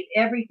she gave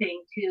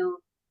everything to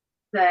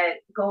the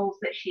goals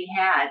that she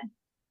had.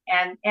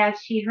 And as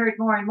she heard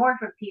more and more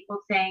from people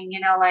saying,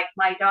 like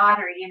my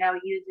daughter,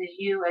 uses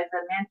you as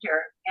a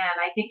mentor. And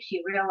I think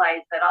she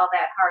realized that all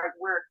that hard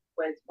work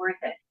was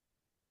worth it.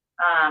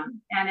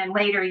 And in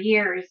later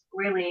years,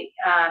 really,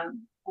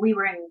 we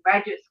were in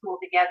graduate school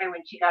together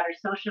when she got her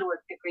social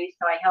work degree.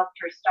 So I helped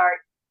her start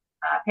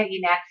Peggy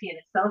Maxey and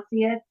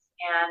Associates,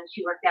 and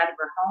she worked out of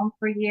her home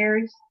for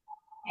years.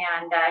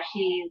 And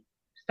she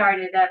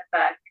started up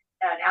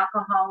an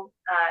alcohol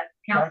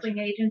counseling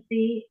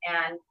agency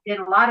and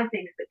did a lot of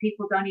things that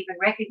people don't even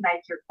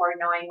recognize her for,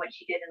 knowing what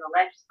she did in the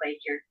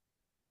legislature.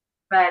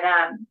 But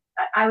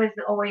I was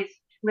always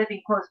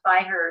living close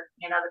by her,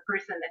 the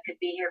person that could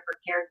be here for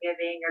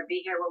caregiving or be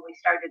here when we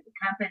started the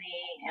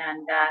company,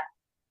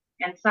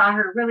 and saw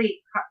her really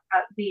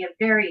be a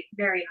very,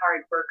 very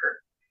hard worker.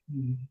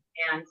 Mm-hmm.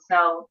 And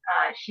so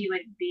she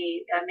would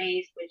be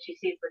amazed when she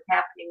sees what's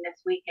happening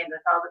this weekend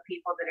with all the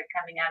people that are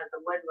coming out of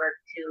the woodwork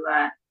to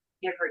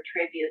give her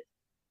tribute.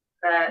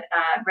 The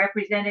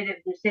representative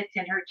who sits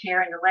in her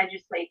chair in the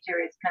legislature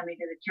is coming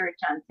to the church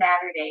on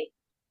Saturday.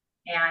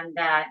 And,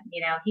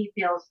 he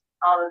feels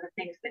all of the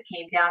things that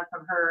came down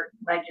from her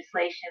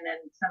legislation and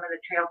some of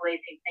the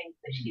trailblazing things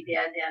that she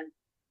did. And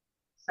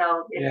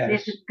so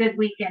it's a good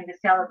weekend to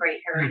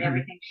celebrate her and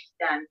everything she's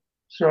done.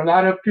 So a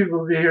lot of people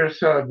will be here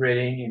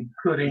celebrating,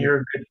 including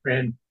your good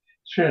friend,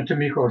 Sharon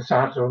Tomiko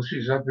Santos.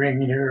 She's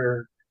bringing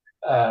here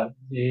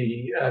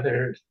the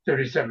other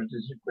 37th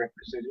district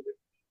representative.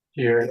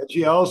 here. And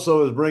she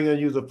also is bringing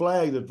you the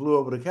flag that flew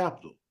over the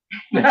Capitol.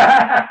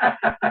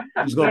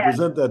 She's going to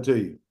present that to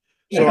you.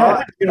 So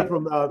I'll hear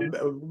from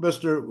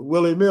Mr.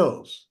 Willie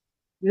Mills.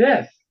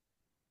 Yes.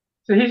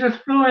 So he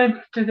just flew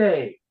in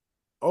today.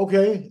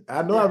 Okay.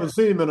 I know I haven't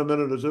seen him in a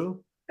minute or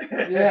two.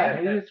 Yeah,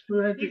 he just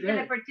flew in He's today.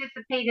 going to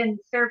participate in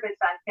the service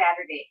on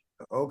Saturday.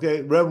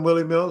 Okay. Reverend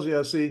Willie Mills.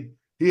 Yeah, see,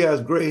 he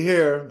has gray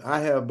hair. I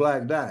have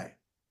black dye.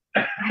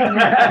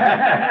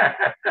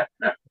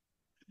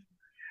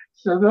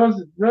 So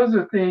those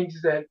are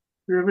things that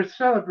we're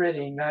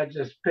celebrating, not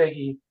just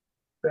Peggy,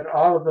 but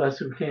all of us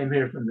who came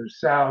here from the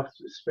South,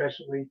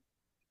 especially,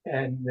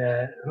 and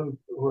who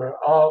are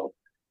all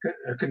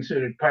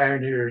considered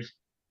pioneers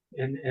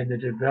in the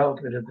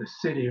development of the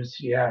city of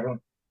Seattle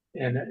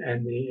and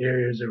the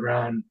areas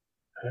around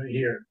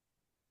here,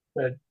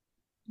 but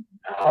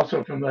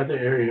also from other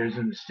areas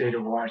in the state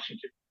of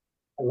Washington.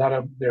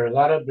 There are a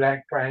lot of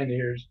Black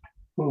pioneers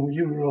whom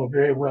you know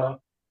very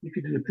well. You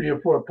could do 3 or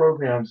 4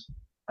 programs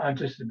on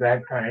just the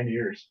Black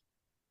pioneers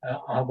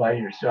all by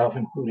yourself,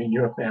 including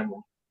your family.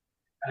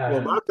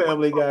 Well, my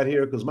family got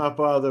here because my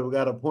father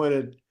got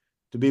appointed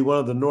to be one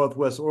of the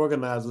Northwest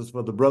organizers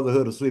for the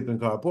Brotherhood of Sleeping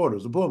Car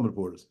Porters, the Pullman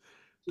Porters,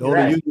 the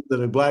only union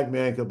that a Black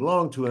man could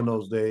belong to in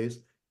those days.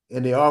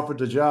 And they offered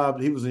the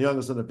job. He was the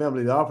youngest in the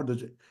family. They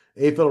offered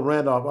A. Philip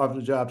Randolph offered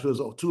the job to his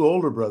 2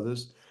 older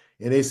brothers.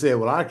 And they said,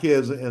 well, our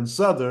kids are in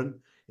Southern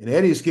and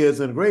Eddie's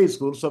kids in grade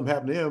school. If something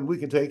happened to him, we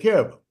can take care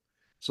of them.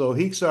 So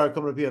he started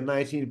coming up here in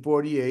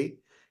 1948.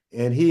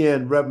 And he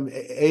and Reverend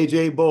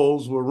A.J.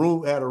 Bowles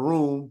had a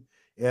room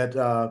at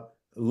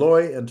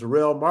Loy and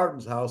Terrell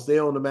Martin's house. They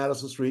owned the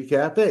Madison Street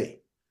Cafe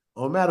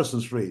on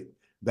Madison Street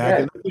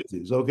back in the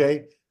 50s.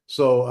 Okay.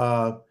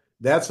 So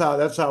that's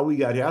how we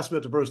got here. I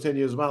spent the first 10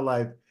 years of my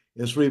life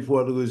in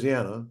Shreveport,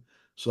 Louisiana.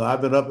 So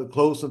I've been up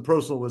close and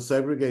personal with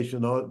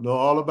segregation, know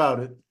all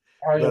about it.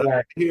 But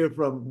I hear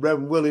from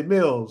Reverend Willie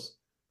Mills.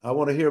 I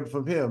want to hear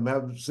from him. I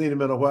haven't seen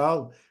him in a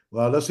while.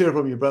 Well, let's hear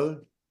from you, brother.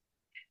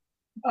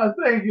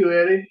 Thank you,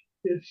 Eddie.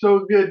 It's so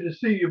good to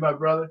see you, my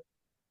brother.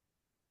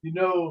 You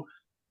know,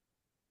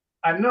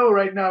 I know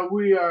right now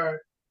we are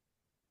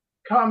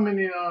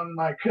commenting on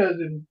my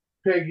cousin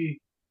Peggy,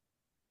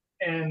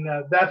 and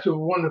that's a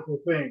wonderful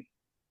thing.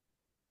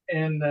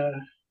 And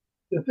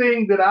the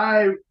thing that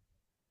I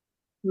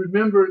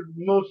remember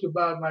most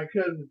about my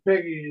cousin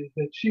Peggy is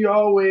that she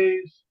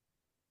always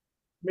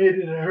made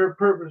it her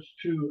purpose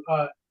to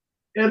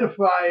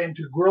edify and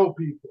to grow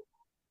people.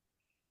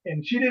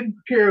 And she didn't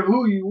care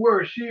who you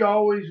were. She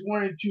always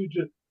wanted you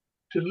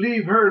to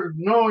leave her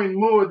knowing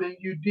more than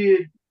you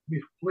did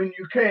when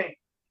you came.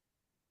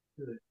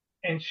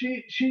 And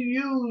she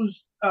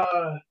used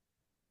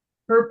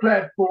her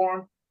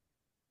platform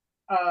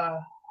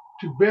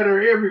to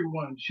better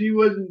everyone. She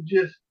wasn't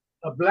just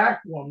a Black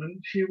woman.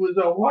 She was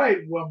a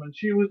white woman.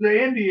 She was an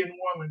Indian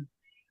woman.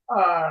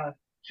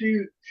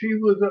 She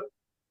was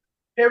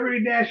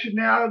every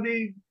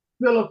nationality,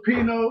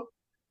 Filipino,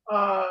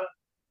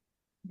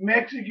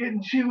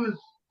 Mexican. She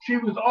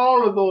was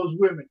all of those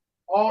women,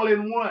 all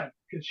in one,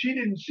 because she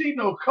didn't see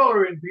no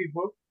color in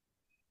people.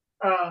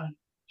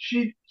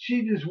 She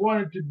just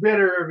wanted to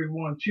better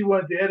everyone. She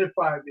wanted to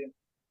edify them.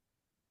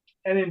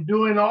 And in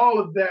doing all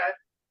of that,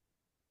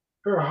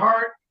 her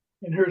heart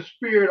and her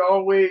spirit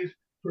always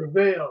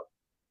prevailed.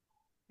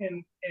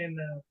 And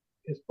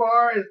as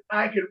far as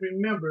I can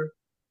remember,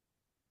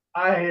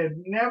 I had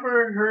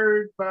never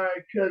heard my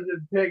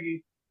cousin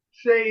Peggy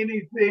say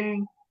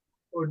anything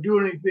or do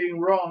anything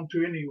wrong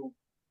to anyone.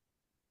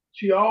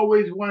 She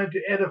always wanted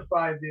to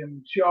edify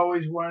them. She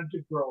always wanted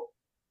to grow.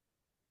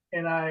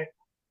 And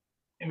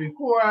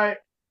before I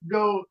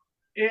go,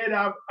 Ed,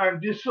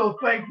 I'm just so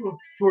thankful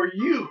for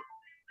you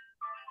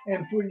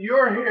and for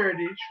your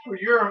heritage, for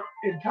your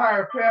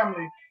entire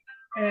family,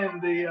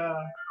 and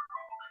the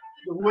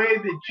way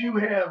that you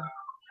have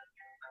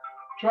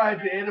tried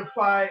to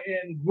edify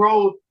and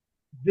grow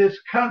this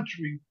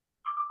country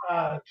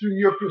through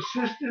your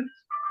persistence.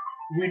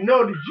 We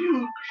know that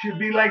you should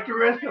be like the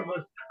rest of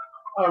us,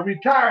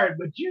 retired,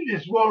 but you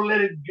just won't let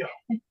it go.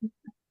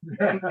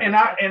 and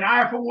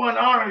I, for one,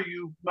 honor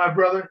you, my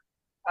brother.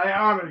 I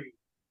honor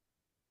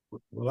you.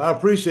 Well, I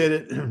appreciate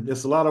it.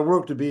 It's a lot of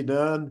work to be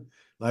done.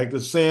 Like the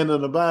saying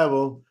in the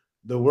Bible,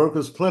 the work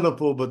is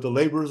plentiful, but the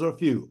laborers are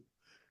few.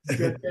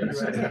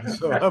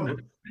 So I'm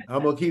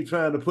gonna keep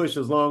trying to push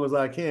as long as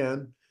I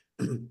can.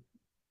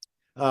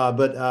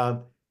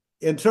 But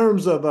in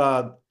terms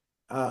of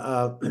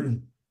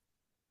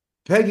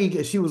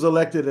Peggy, she was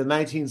elected in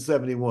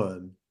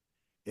 1971,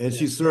 and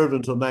she served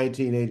until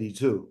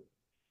 1982.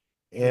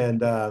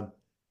 And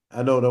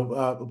I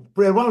know,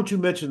 Fred, why don't you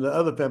mention the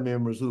other family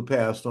members who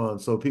passed on,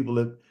 so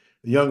the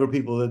younger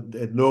people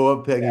that know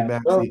of Peggy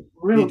Maxey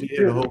need to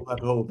hear about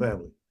the whole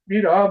family.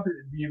 We'd all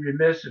be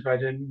remiss if I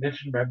didn't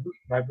mention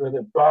my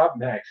brother Bob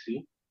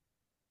Maxey,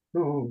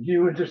 who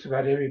you and just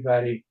about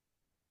everybody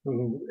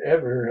who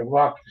ever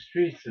walked the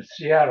streets of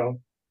Seattle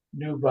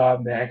knew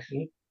Bob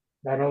Maxey,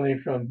 not only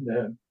from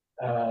the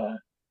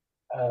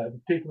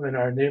people in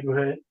our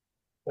neighborhood,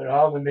 but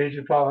all the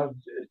major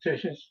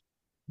politicians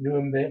knew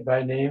him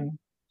by name,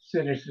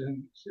 Senator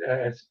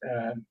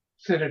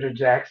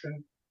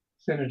Jackson,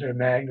 Senator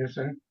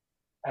Magnuson.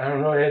 I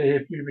don't know, Eddie,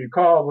 if you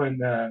recall when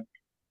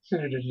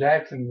Senator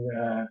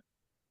Jackson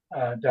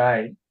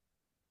died,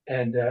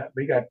 and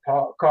we got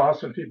calls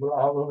from people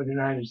all over the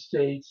United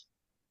States,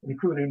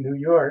 including New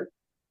York,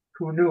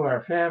 who knew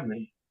our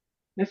family.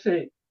 They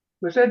say,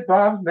 was that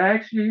Bob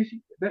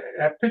Maxey,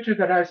 a picture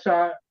that I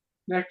saw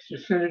next to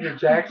Senator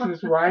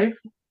Jackson's wife?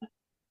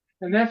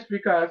 And that's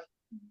because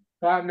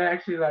Bob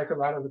Maxey, like a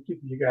lot of the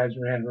people you guys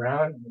ran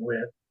around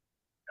with,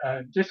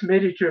 just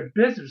made it your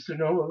business to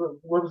know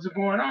what was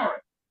going on.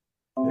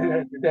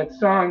 That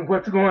song,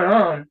 What's Going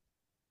On,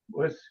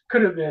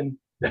 could have been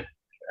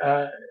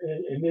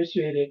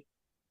initiated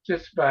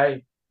just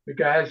by the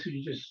guys who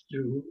just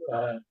do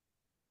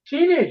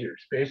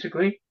teenagers,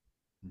 basically,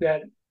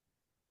 that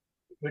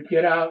would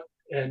get out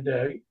and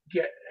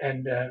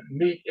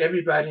meet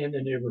everybody in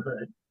the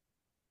neighborhood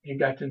and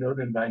got to know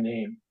them by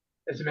name.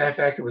 As a matter of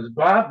fact, it was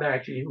Bob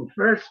Maxey who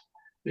first,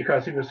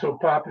 because he was so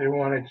popular,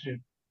 wanted to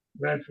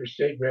run for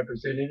state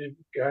representative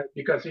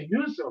because he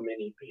knew so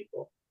many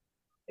people.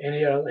 And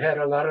he had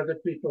a lot of the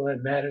people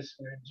in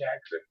Madison and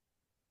Jackson,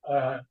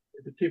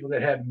 the people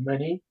that had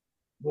money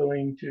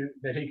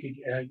that he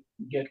could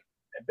get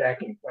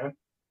backing from.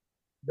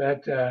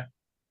 But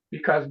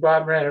because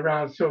Bob ran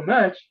around so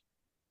much,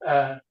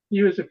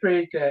 he was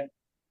afraid that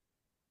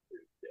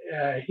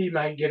he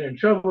might get in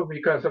trouble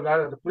because a lot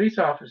of the police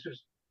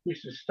officers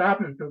used to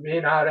stop him from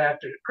being out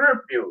after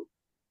curfew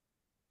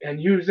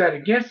and use that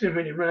against him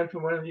when he ran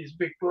for one of these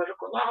big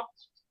political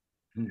offices.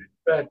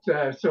 But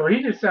so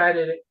he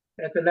decided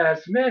at the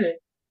last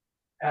minute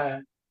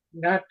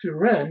not to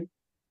run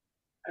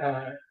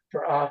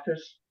for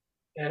office.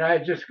 And I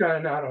had just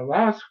gotten out of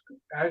law school.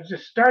 I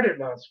just started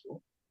law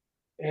school.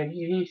 And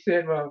he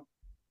said, well,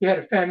 he had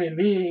a family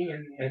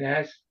meeting and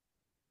asked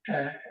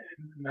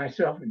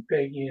myself and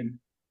Peggy and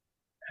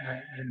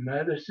my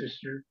other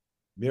sister,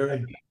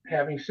 Mary,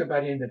 having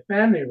somebody in the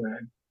family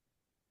run.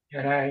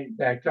 And I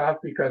backed off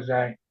because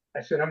I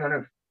said, I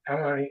want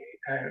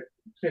to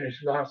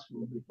finish law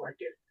school before I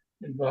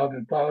get involved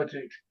in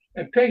politics.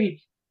 And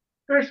Peggy,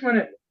 first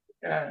one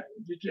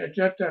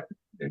jumped up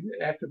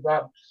after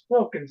Bob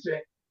spoke and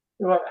said,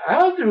 well,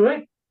 I'll do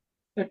it.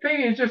 And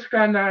Peggy had just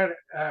gotten out,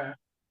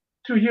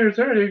 2 years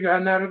earlier,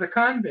 gotten out of the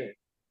convent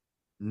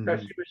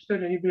because she was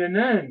studying to be a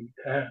nun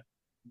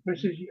when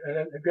she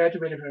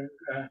graduated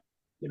from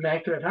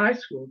Immaculate High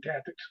School,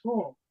 Catholic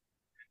school.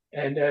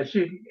 And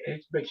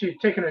but she'd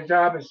taken a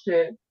job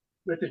instead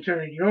with the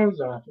Attorney General's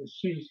office.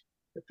 She's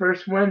the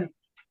first one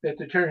that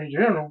the Attorney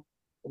General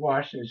of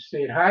Washington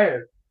State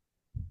hired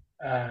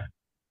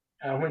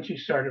when she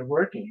started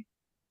working.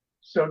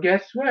 So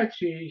guess what?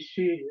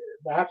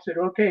 Bob said,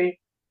 okay,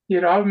 he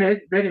had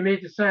already made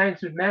the signs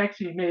that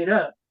Maxey made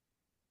up,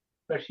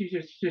 but she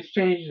just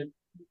changed it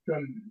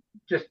from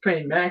just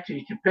plain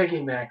Maxey to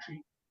Peggy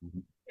Maxey.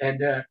 And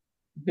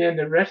then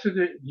the rest of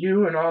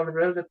you and all the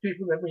other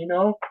people that we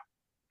know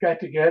got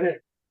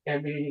together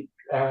and we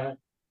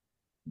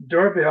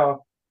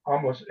doorbell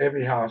almost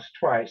every house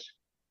twice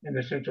in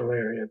the central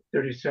area,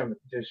 37th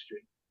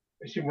district.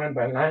 And she won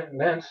by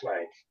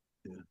landslides.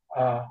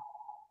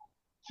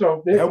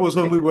 So that was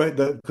when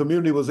the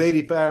community was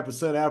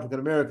 85% African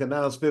American.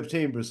 Now it's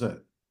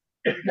 15%.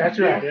 That's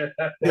right.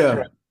 That's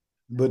right.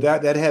 But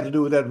that had to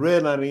do with that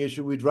redlining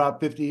issue we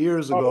dropped 50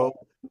 years ago.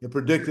 It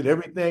predicted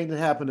everything that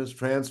happened has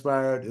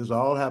transpired, has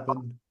all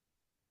happened.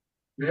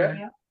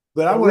 Yeah.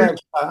 But I want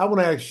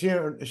to ask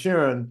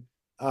Sharon,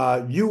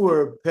 you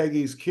were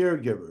Peggy's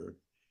caregiver.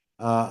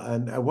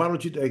 And why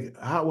don't you take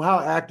how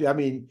active? I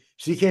mean,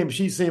 she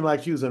seemed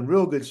like she was in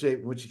real good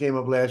shape when she came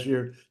up last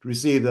year to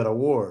receive that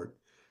award.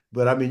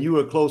 But I mean, you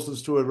were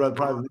closest to her rather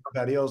probably than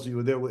anybody else. You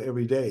were there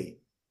every day.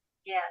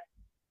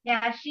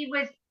 Yeah, she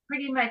was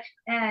pretty much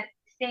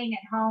staying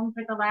at home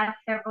for the last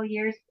several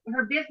years.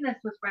 Her business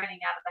was running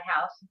out of the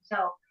house, and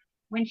so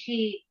when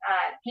she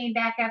came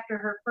back after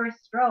her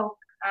first stroke,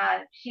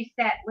 she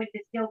went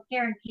to skilled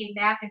care and came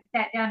back and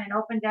sat down and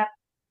opened up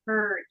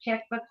her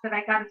checkbook, said,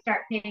 I got to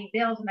start paying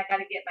bills and I got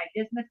to get my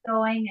business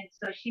going. And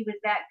so she was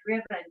that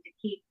driven to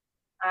keep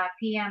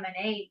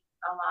PM&A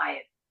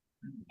alive.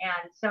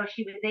 And so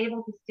she was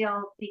able to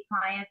still see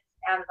clients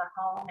out of the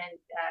home and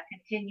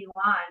continue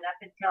on up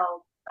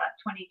until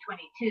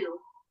 2022.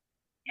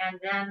 And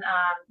then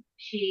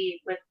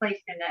she was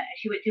placed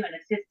she went to an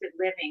assisted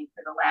living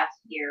for the last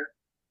year.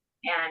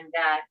 And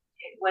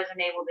wasn't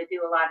able to do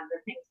a lot of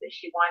the things that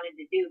she wanted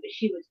to do, but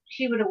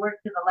she would have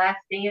worked to the last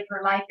day of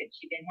her life if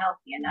she'd been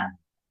healthy enough.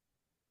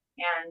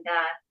 And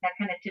that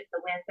kind of took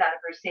the winds out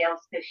of her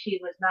sails because she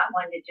was not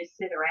one to just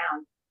sit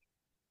around.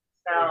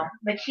 So,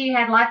 but she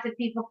had lots of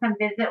people come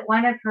visit.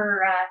 One of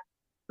her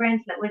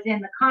friends that was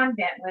in the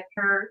convent with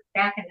her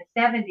back in the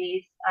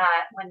 70s,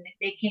 when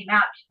they came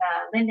out,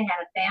 Linda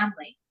had a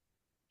family.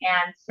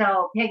 And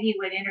so Peggy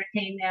would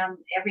entertain them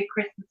every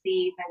Christmas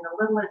Eve, and the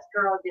littlest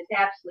girl just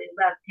absolutely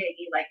loved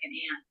Peggy like an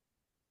aunt.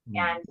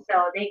 And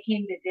so they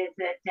came to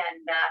visit,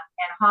 and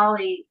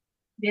Holly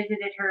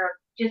visited her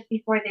just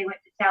before they went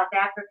to South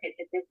Africa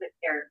to visit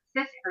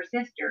her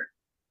sister.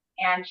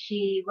 And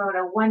she wrote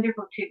a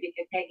wonderful tribute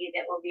to Peggy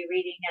that we'll be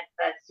reading at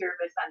the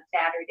service on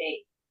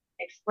Saturday,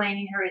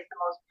 explaining her as the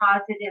most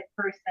positive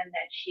person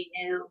that she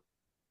knew,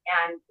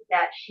 and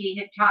that she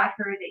had taught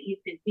her that you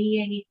could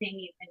be anything,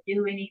 you can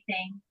do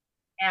anything.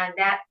 And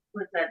that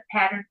was a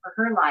pattern for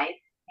her life.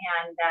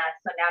 And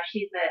so now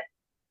she's a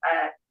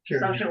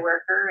social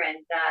worker, and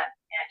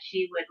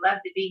she would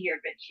love to be here,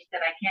 but she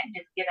said, I can't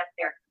just get up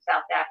there from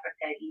South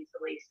Africa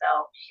easily.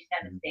 So she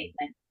sent a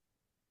statement.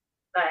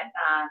 But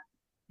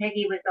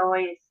Peggy was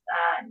always,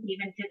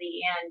 even to the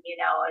end,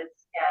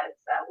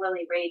 as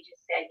Willie Ray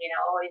just said,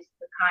 always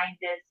the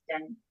kindest.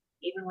 And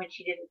even when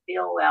she didn't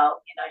feel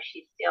well,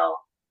 she still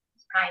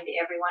was kind to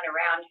everyone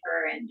around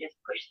her and just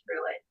pushed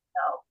through it.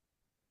 So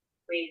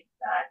we,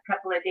 a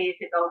couple of days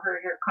ago,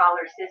 heard her call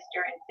her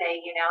sister and say,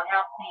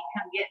 help me,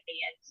 come get me.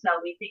 And so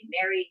we think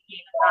Mary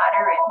came and got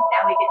her, and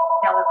now we get to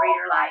celebrate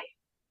her life.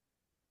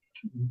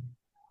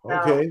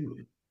 Okay.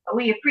 So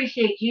we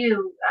appreciate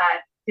you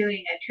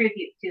doing a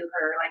tribute to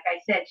her. Like I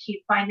said,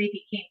 she finally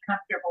became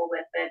comfortable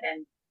with it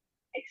and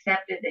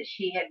accepted that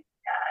she had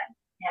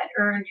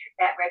earned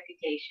that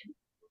reputation.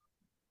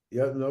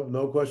 Yeah,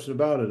 no question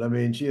about it. I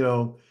mean,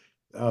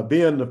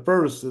 being the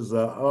first is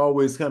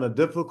always kind of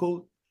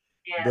difficult.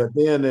 Yeah. But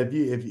then if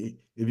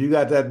you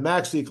got that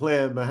Maxey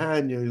clan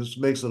behind you, it just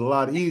makes it a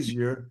lot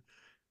easier,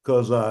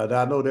 because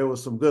I know there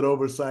was some good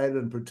oversight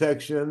and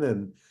protection,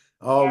 and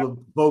all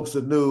the folks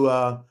that knew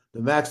the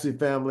Maxey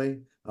family,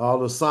 all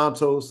the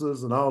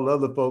Santoses and all the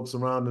other folks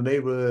around the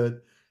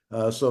neighborhood.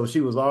 So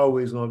she was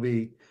always going to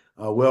be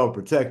well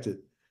protected.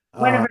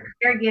 One of her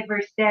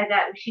caregivers said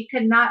that she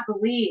could not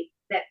believe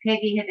that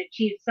Peggy had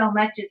achieved so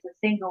much as a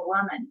single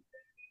woman.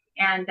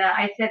 And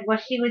I said, well,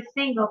 she was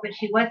single, but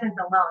she wasn't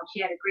alone.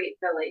 She had a great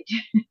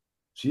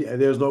village.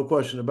 There's no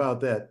question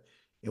about that.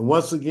 And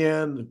once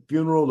again,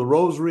 the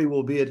rosary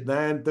will be at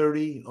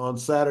 9:30 on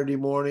Saturday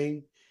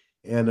morning,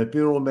 and the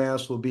funeral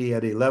mass will be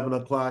at 11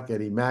 o'clock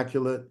at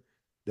Immaculate.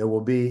 There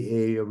will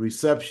be a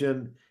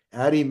reception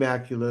at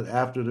Immaculate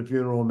after the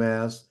funeral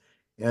mass,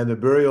 and the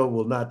burial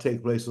will not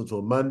take place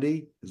until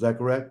Monday. Is that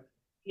correct?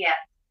 Yes,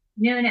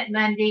 noon at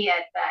Monday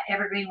at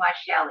Evergreen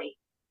Wash Shelley.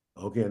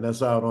 Okay, and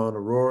that's out on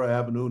Aurora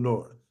Avenue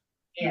North.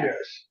 Yes.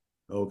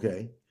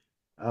 Okay.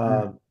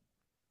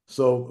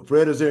 So,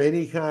 Fred, is there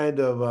any kind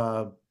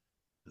of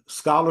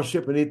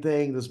scholarship,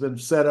 anything that's been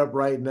set up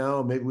right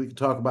now? Maybe we can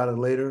talk about it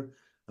later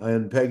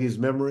in Peggy's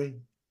memory.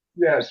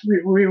 Yes,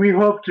 we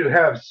hope to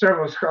have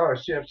several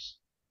scholarships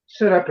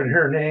set up in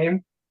her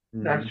name.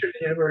 Mm-hmm. I'm sure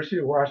the University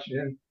of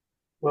Washington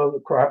will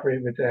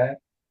cooperate with that.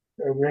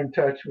 We're in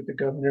touch with the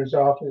governor's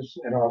office,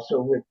 and also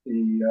with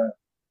the,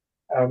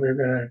 we're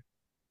going to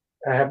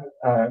have,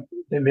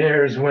 the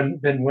mayor's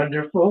been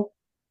wonderful.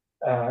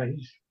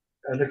 He's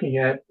looking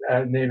at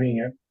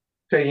naming a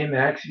Peggy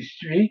Maxey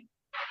Street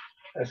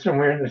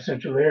somewhere in the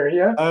central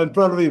area. In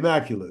front of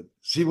Immaculate.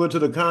 She went to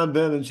the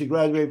convent and she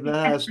graduated from the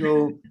high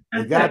school.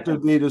 It got to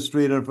be the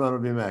street in front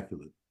of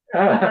Immaculate.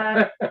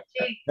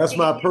 That's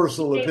my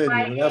personal opinion,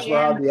 and that's what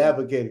I'll be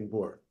advocating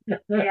for.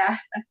 Yeah.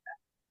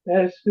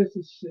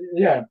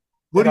 Yeah.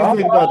 What do you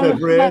think about that,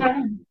 Fred?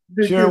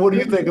 Sharon, what do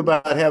you think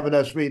about having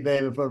that street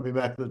name in front of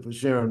Immaculate for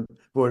Sharon,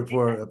 for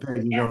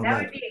Peggy? Yeah,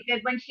 that would be a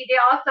good one. She'd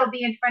also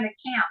be in front of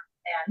camp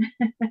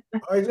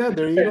then. Oh, yeah,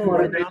 there you go,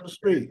 right down the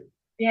street.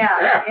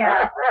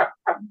 Yeah.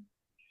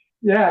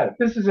 Yeah,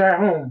 this is our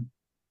home.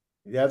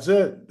 That's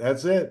it.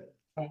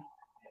 And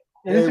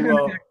it's going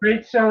to be a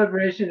great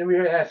celebration, and we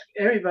would ask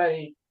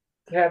everybody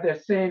to have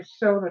that same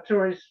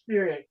celebratory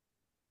spirit.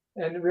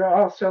 And we're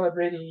all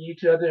celebrating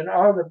each other and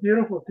all the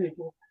beautiful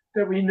people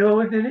that we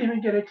know didn't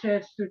even get a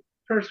chance to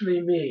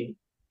personally meet.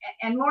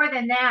 And more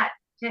than that,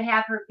 to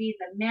have her be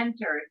the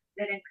mentor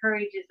that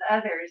encourages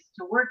others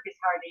to work as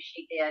hard as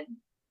she did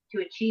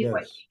to achieve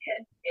what she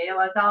did. It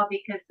was all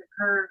because of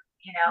her,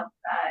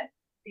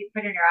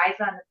 putting her eyes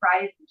on the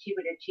prize, and she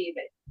would achieve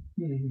it.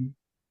 Mm-hmm.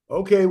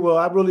 Okay, well,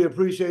 I really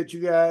appreciate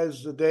you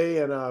guys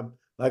today. And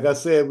like I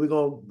said, we're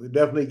going to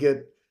definitely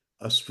get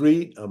a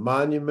street, a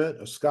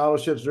monument,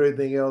 scholarships, or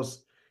anything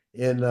else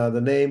in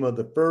the name of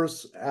the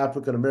first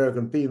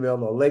African-American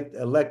female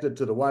elected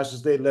to the Washington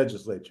State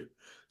Legislature.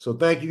 So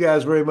thank you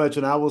guys very much,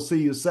 and I will see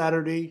you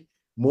Saturday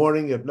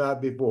morning, if not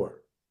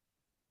before.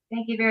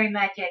 Thank you very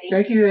much, Eddie.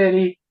 Thank you,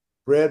 Eddie.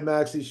 Fred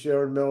Maxey,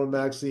 Sharon Mellon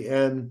Maxey,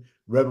 and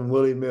Reverend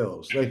Willie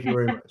Mills. Thank you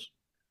very much.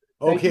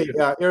 Okay,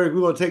 Eric,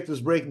 we're going to take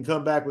this break and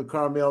come back with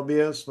Carmel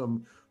Bias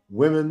from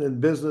Women in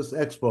Business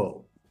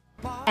Expo.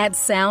 At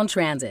Sound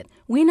Transit,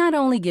 we not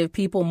only give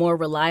people more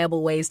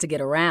reliable ways to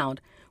get around,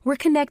 we're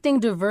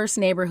connecting diverse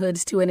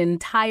neighborhoods to an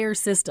entire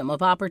system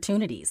of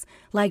opportunities,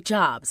 like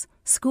jobs,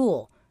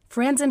 school,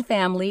 friends and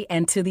family,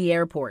 and to the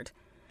airport.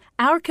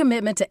 Our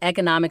commitment to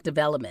economic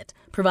development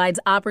provides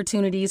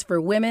opportunities for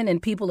women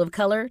and people of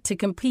color to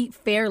compete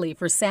fairly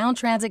for Sound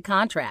Transit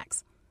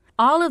contracts.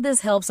 All of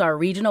this helps our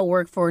regional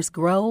workforce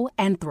grow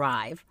and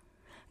thrive.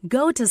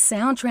 Go to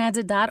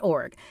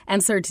soundtransit.org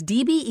and search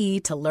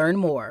DBE to learn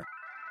more.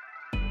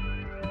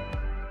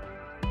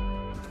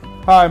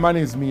 Hi, my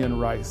name is Mian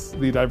Rice,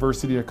 the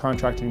Diversity and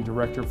Contracting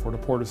Director for the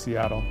Port of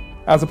Seattle.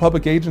 As a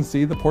public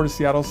agency, the Port of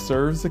Seattle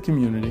serves the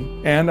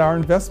community, and our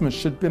investments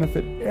should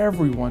benefit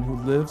everyone who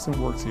lives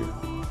and works here.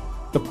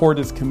 The Port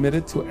is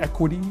committed to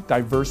equity,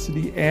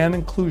 diversity, and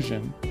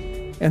inclusion,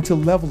 and to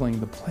leveling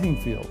the playing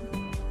field.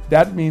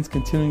 That means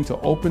continuing to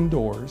open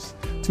doors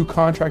to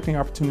contracting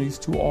opportunities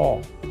to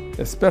all,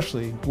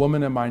 especially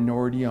women and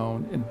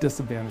minority-owned and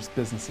disadvantaged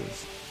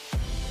businesses.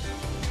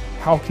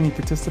 How can you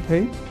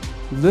participate?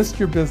 List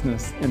your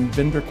business in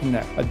Vendor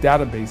Connect, a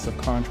database of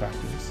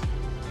contractors.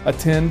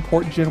 Attend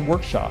PortGen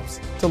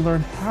workshops to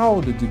learn how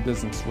to do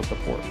business with the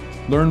Port.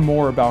 Learn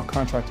more about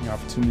contracting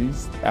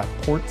opportunities at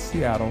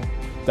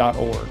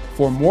portseattle.org.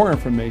 For more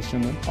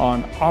information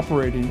on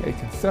operating a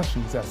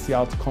concessions at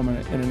Seattle-Tacoma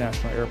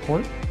International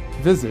Airport,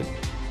 visit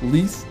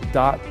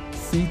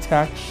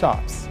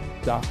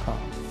lease.ctacshops.com.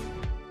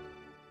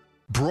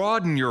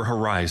 Broaden your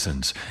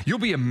horizons. You'll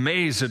be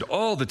amazed at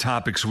all the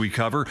topics we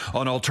cover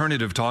on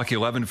Alternative Talk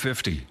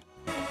 1150.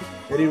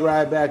 Eddie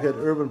Rye back at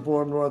Urban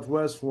Forum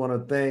Northwest. We want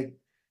to thank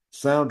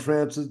Sound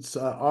Transit's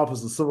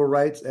Office of Civil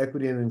Rights,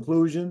 Equity, and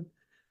Inclusion,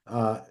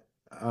 the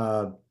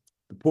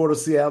Port of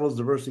Seattle's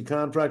Diversity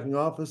Contracting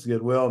Office,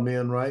 get well,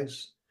 Mian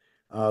Rice,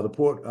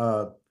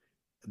 the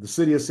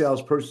City of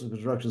Seattle's Purchase and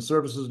Construction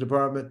Services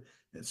Department,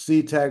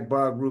 CTAC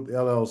Bar Group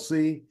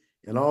LLC,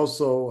 and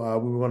also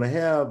we were going to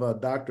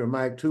have Dr.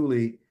 Mike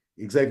Tooley,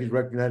 Executive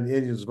Director of United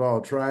Indians of All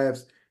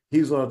Tribes.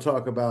 He's going to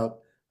talk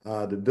about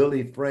the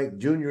Billy Frank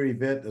Jr.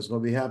 event that's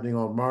going to be happening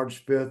on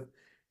March 5th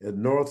at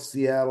North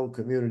Seattle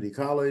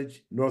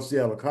College.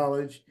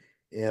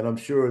 And I'm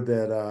sure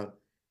that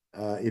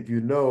if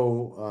you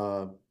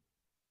know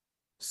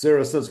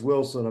Sarah Sense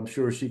Wilson, I'm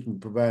sure she can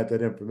provide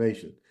that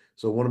information.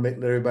 So I want to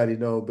let everybody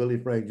know Billy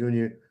Frank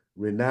Jr.,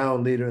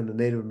 renowned leader in the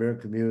Native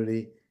American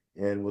community,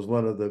 and was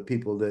one of the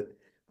people that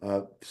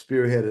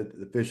spearheaded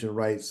the fishing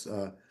rights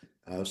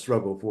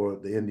struggle for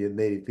the Indian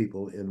Native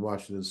people in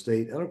Washington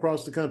State and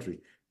across the country.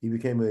 He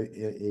became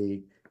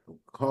a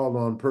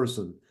called-on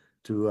person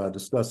to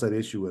discuss that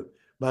issue with.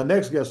 My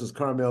next guest is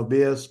Carmel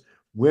Bias,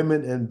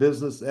 Women in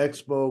Business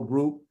Expo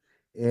Group,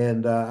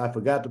 and I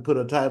forgot to put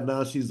her title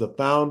down. She's the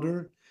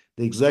founder,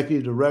 the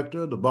executive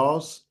director, the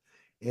boss,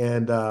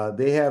 and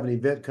they have an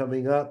event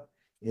coming up,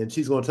 and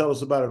she's going to tell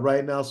us about it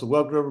right now. So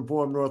welcome to Urban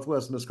Forum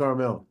Northwest, Ms.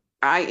 Carmel.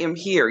 I am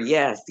here.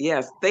 Yes.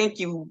 Thank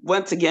you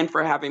once again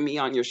for having me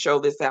on your show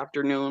this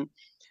afternoon.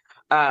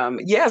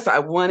 Yes, I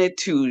wanted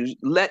to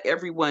let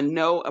everyone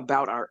know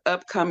about our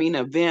upcoming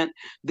event.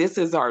 This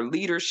is our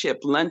leadership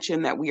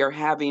luncheon that we are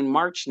having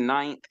March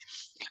 9th,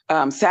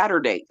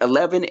 Saturday,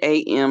 11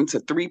 a.m. to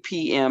 3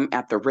 p.m.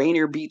 at the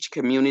Rainier Beach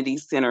Community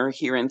Center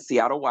here in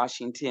Seattle,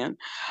 Washington.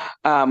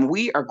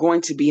 We are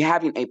going to be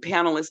having a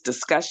panelist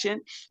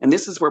discussion, and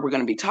this is where we're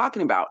going to be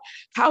talking about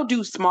how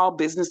do small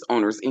business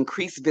owners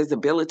increase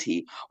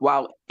visibility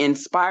while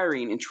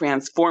inspiring and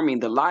transforming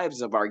the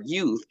lives of our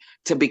youth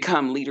to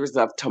become leaders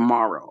of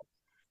tomorrow.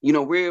 You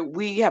know,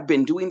 we have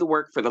been doing the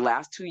work for the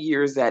last 2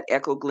 years at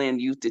Echo Glen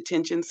Youth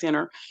Detention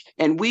Center,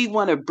 and we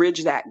want to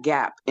bridge that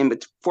gap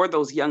for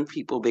those young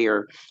people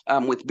there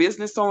with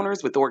business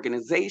owners, with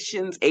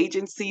organizations,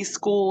 agencies,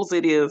 schools,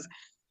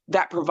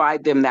 that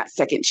provide them that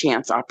second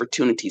chance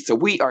opportunity. So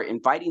we are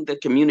inviting the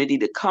community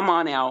to come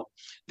on out.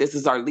 This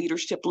is our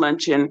leadership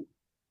luncheon.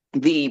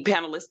 The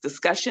panelist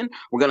discussion,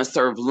 we're going to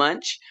serve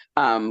lunch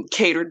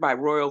catered by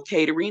Royal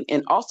Catering.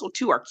 And also,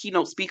 too, our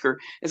keynote speaker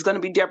is going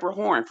to be Deborah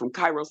Horn from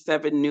Cairo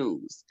 7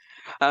 News.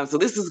 So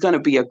this is going to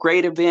be a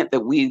great event that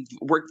we've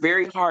worked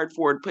very hard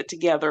for to put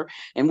together.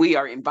 And we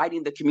are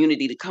inviting the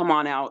community to come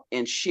on out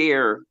and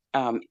share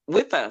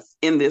with us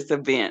in this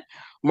event,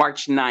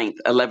 March 9th,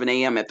 11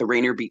 a.m. at the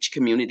Rainier Beach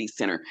Community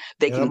Center.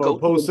 I'm going to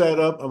post that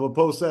up. I'm going to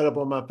post that up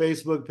on my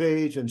Facebook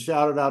page and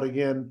shout it out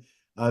again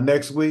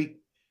next week.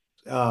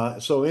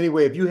 So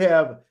anyway, if you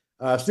have,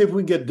 see if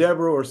we can get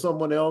Deborah or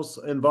someone else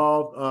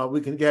involved. We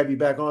can have you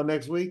back on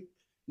next week.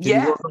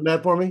 Can you work on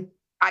that for me?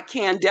 I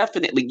can,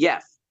 definitely.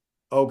 Yes.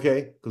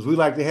 Okay. Because we'd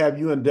like to have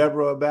you and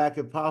Deborah back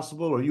if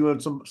possible, or you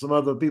and some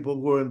other people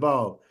who are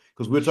involved.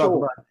 Because we're talking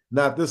about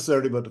not this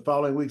Saturday, but the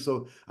following week.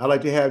 So I'd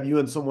like to have you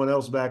and someone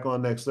else back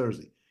on next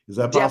Thursday. Is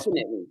that possible?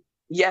 Definitely.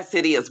 Yes,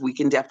 it is. We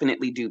can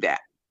definitely do that.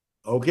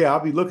 Okay, I'll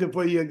be looking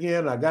for you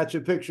again. I got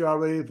your picture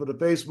already for the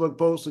Facebook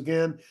post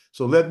again.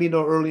 So let me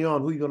know early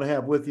on who you're going to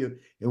have with you,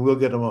 and we'll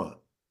get them on.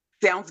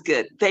 Sounds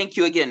good. Thank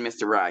you again,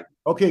 Mr. Rye.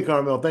 Okay,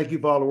 Carmel, thank you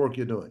for all the work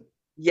you're doing.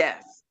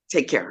 Yes,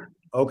 take care.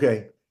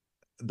 Okay.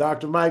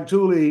 Dr. Mike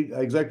Tooley,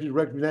 Executive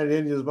Director of United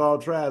Indians of All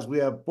Tribes. We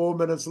have 4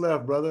 minutes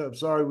left, brother. I'm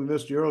sorry we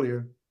missed you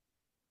earlier.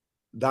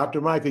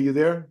 Dr. Mike, are you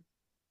there?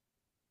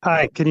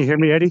 Hi, can you hear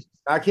me, Eddie?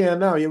 I can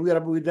now. Yeah,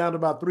 we're down to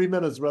about 3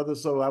 minutes, brother.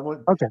 So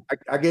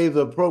I gave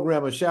the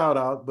program a shout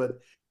out, but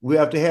we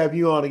have to have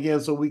you on again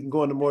so we can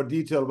go into more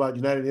detail about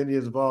United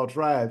Indians of All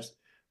Tribes.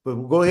 But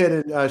we'll go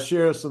ahead and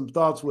share some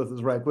thoughts with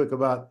us right quick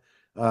about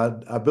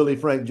Billy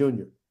Frank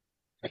Jr.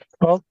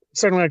 Well,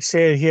 certainly I'd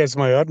say he has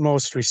my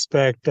utmost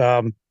respect.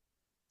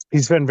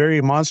 He's been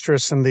very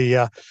monstrous in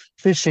the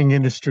fishing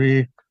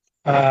industry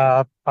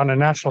on a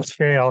national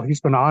scale.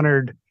 He's been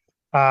honored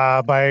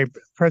by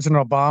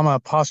President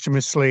Obama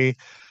posthumously.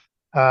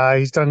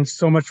 He's done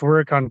so much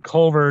work on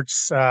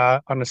culverts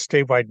on a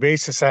statewide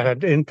basis that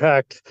had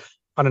impact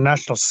on a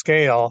national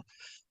scale.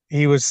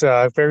 He was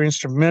very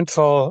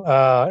instrumental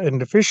in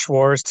the fish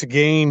wars to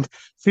gain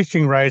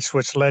fishing rights,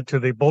 which led to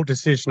the boat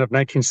decision of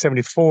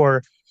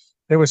 1974.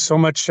 There was so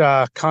much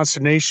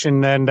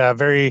consternation and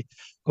very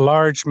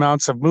large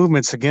amounts of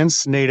movements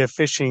against native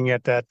fishing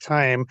at that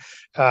time.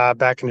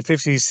 Back in the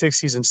 50s,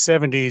 60s, and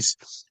 70s,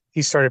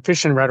 he started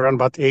fishing right around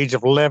about the age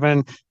of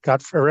 11,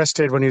 got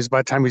arrested when by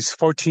the time he was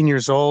 14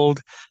 years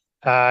old.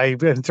 He'd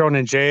been thrown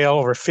in jail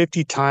over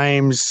 50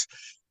 times.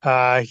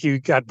 He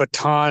got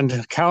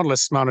batoned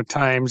countless amount of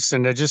times,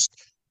 and I just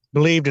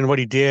believed in what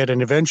he did.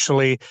 And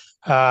eventually,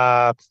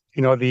 the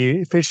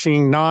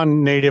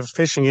non-native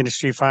fishing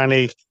industry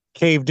finally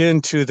caved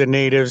into the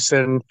natives,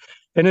 and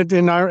in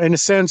a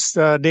sense,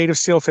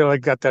 natives still feel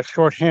like got that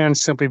shorthand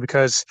simply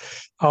because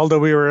although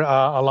we were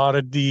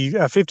allotted the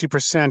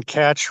 50%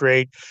 catch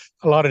rate,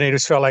 a lot of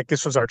natives felt like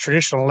this was our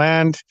traditional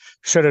land,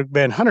 should have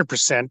been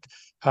 100%.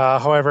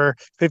 However,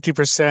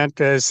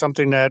 50% is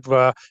something that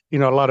a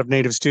lot of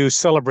natives do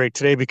celebrate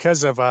today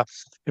because of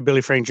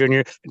Billy Frank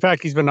Jr. In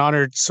fact, he's been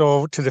honored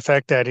so to the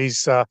effect that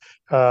he's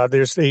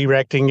there's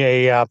erecting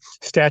a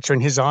statue in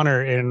his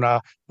honor in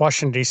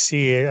Washington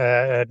D.C.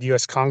 At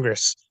U.S.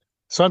 Congress.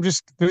 So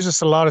there's just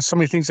so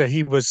many things that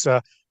he was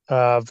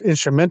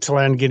instrumental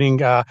in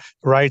getting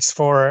rights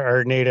for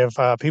our native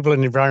people in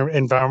the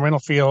environmental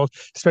field,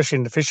 especially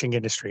in the fishing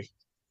industry.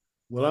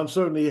 Well, I'm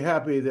certainly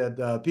happy that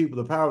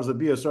the powers that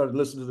be have started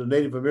listening to the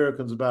Native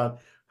Americans about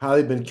how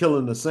they've been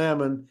killing the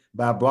salmon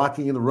by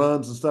blocking the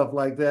runs and stuff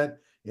like that.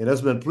 And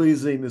it's been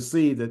pleasing to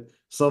see that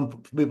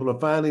some people are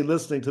finally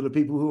listening to the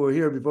people who were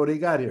here before they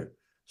got here.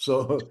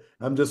 So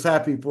I'm just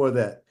happy for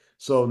that.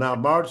 So now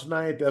March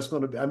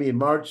 9th,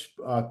 March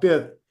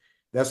 5th,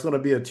 that's going to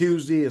be a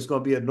Tuesday. It's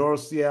going to be at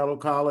North Seattle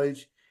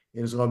College,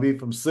 and it's going to be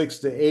from 6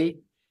 to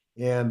 8.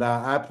 And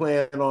I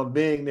plan on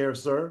being there,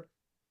 sir.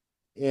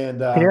 And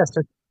yes,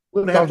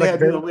 we're going to have to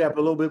have you on. We have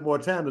a little bit more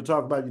time to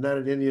talk about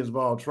United Indians of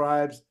all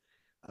tribes.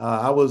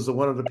 I was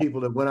one of the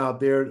people that went out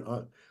there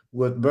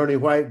with Bernie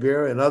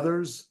Whitebear and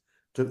others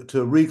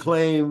to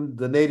reclaim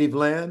the native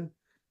land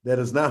that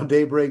is now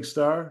Daybreak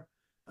Star.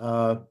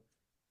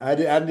 I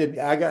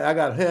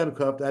got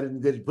handcuffed. I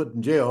didn't get put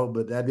in jail,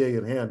 but I did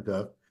get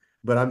handcuffed.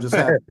 But I'm just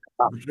happy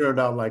it turned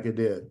out like it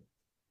did.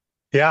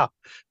 Yeah.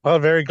 Well,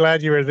 very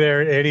glad you were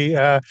there, Eddie.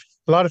 A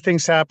lot of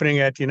things happening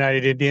at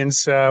United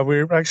Indians.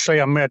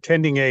 I'm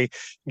attending a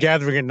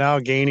gathering now,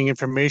 gaining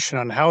information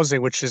on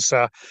housing, which is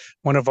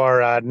one of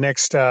our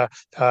next,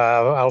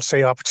 I'll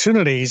say,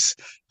 opportunities.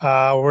 We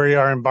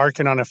are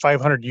embarking on a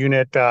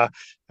 500-unit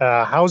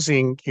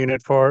housing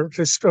unit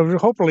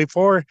hopefully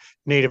for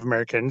Native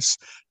Americans,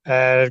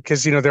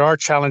 because there are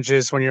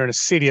challenges when you're in a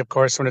city, of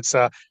course, when it's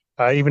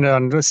even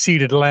on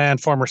the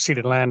former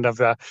ceded land of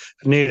the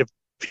Native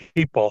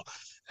people.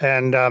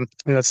 And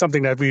it's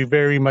something that we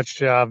very much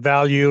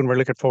value, and we're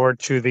looking forward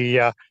to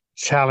the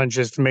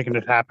challenges to making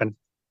it happen.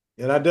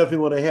 And I definitely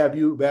want to have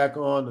you back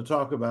on to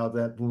talk about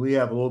that when we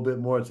have a little bit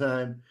more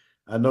time.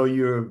 I know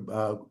you're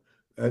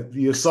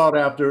sought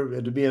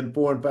after to be in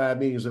 4 and 5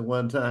 meetings at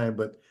one time,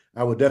 but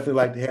I would definitely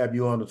like to have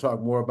you on to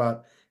talk more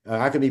about.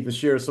 I can even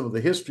share some of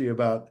the history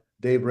about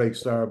Daybreak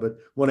Star, but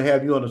want to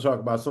have you on to talk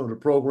about some of the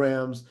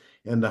programs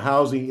and the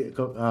housing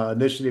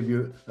initiative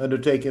you're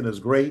undertaking is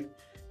great.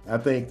 I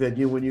think that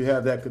when you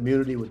have that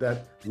community with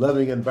that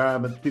loving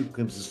environment, people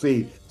can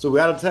succeed. So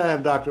we're out of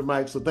time, Dr.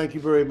 Mike. So thank you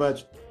very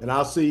much, and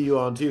I'll see you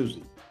on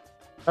Tuesday.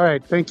 All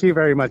right. Thank you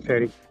very much,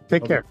 Eddie.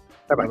 Take care.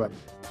 Bye-bye.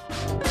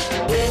 Bye-bye.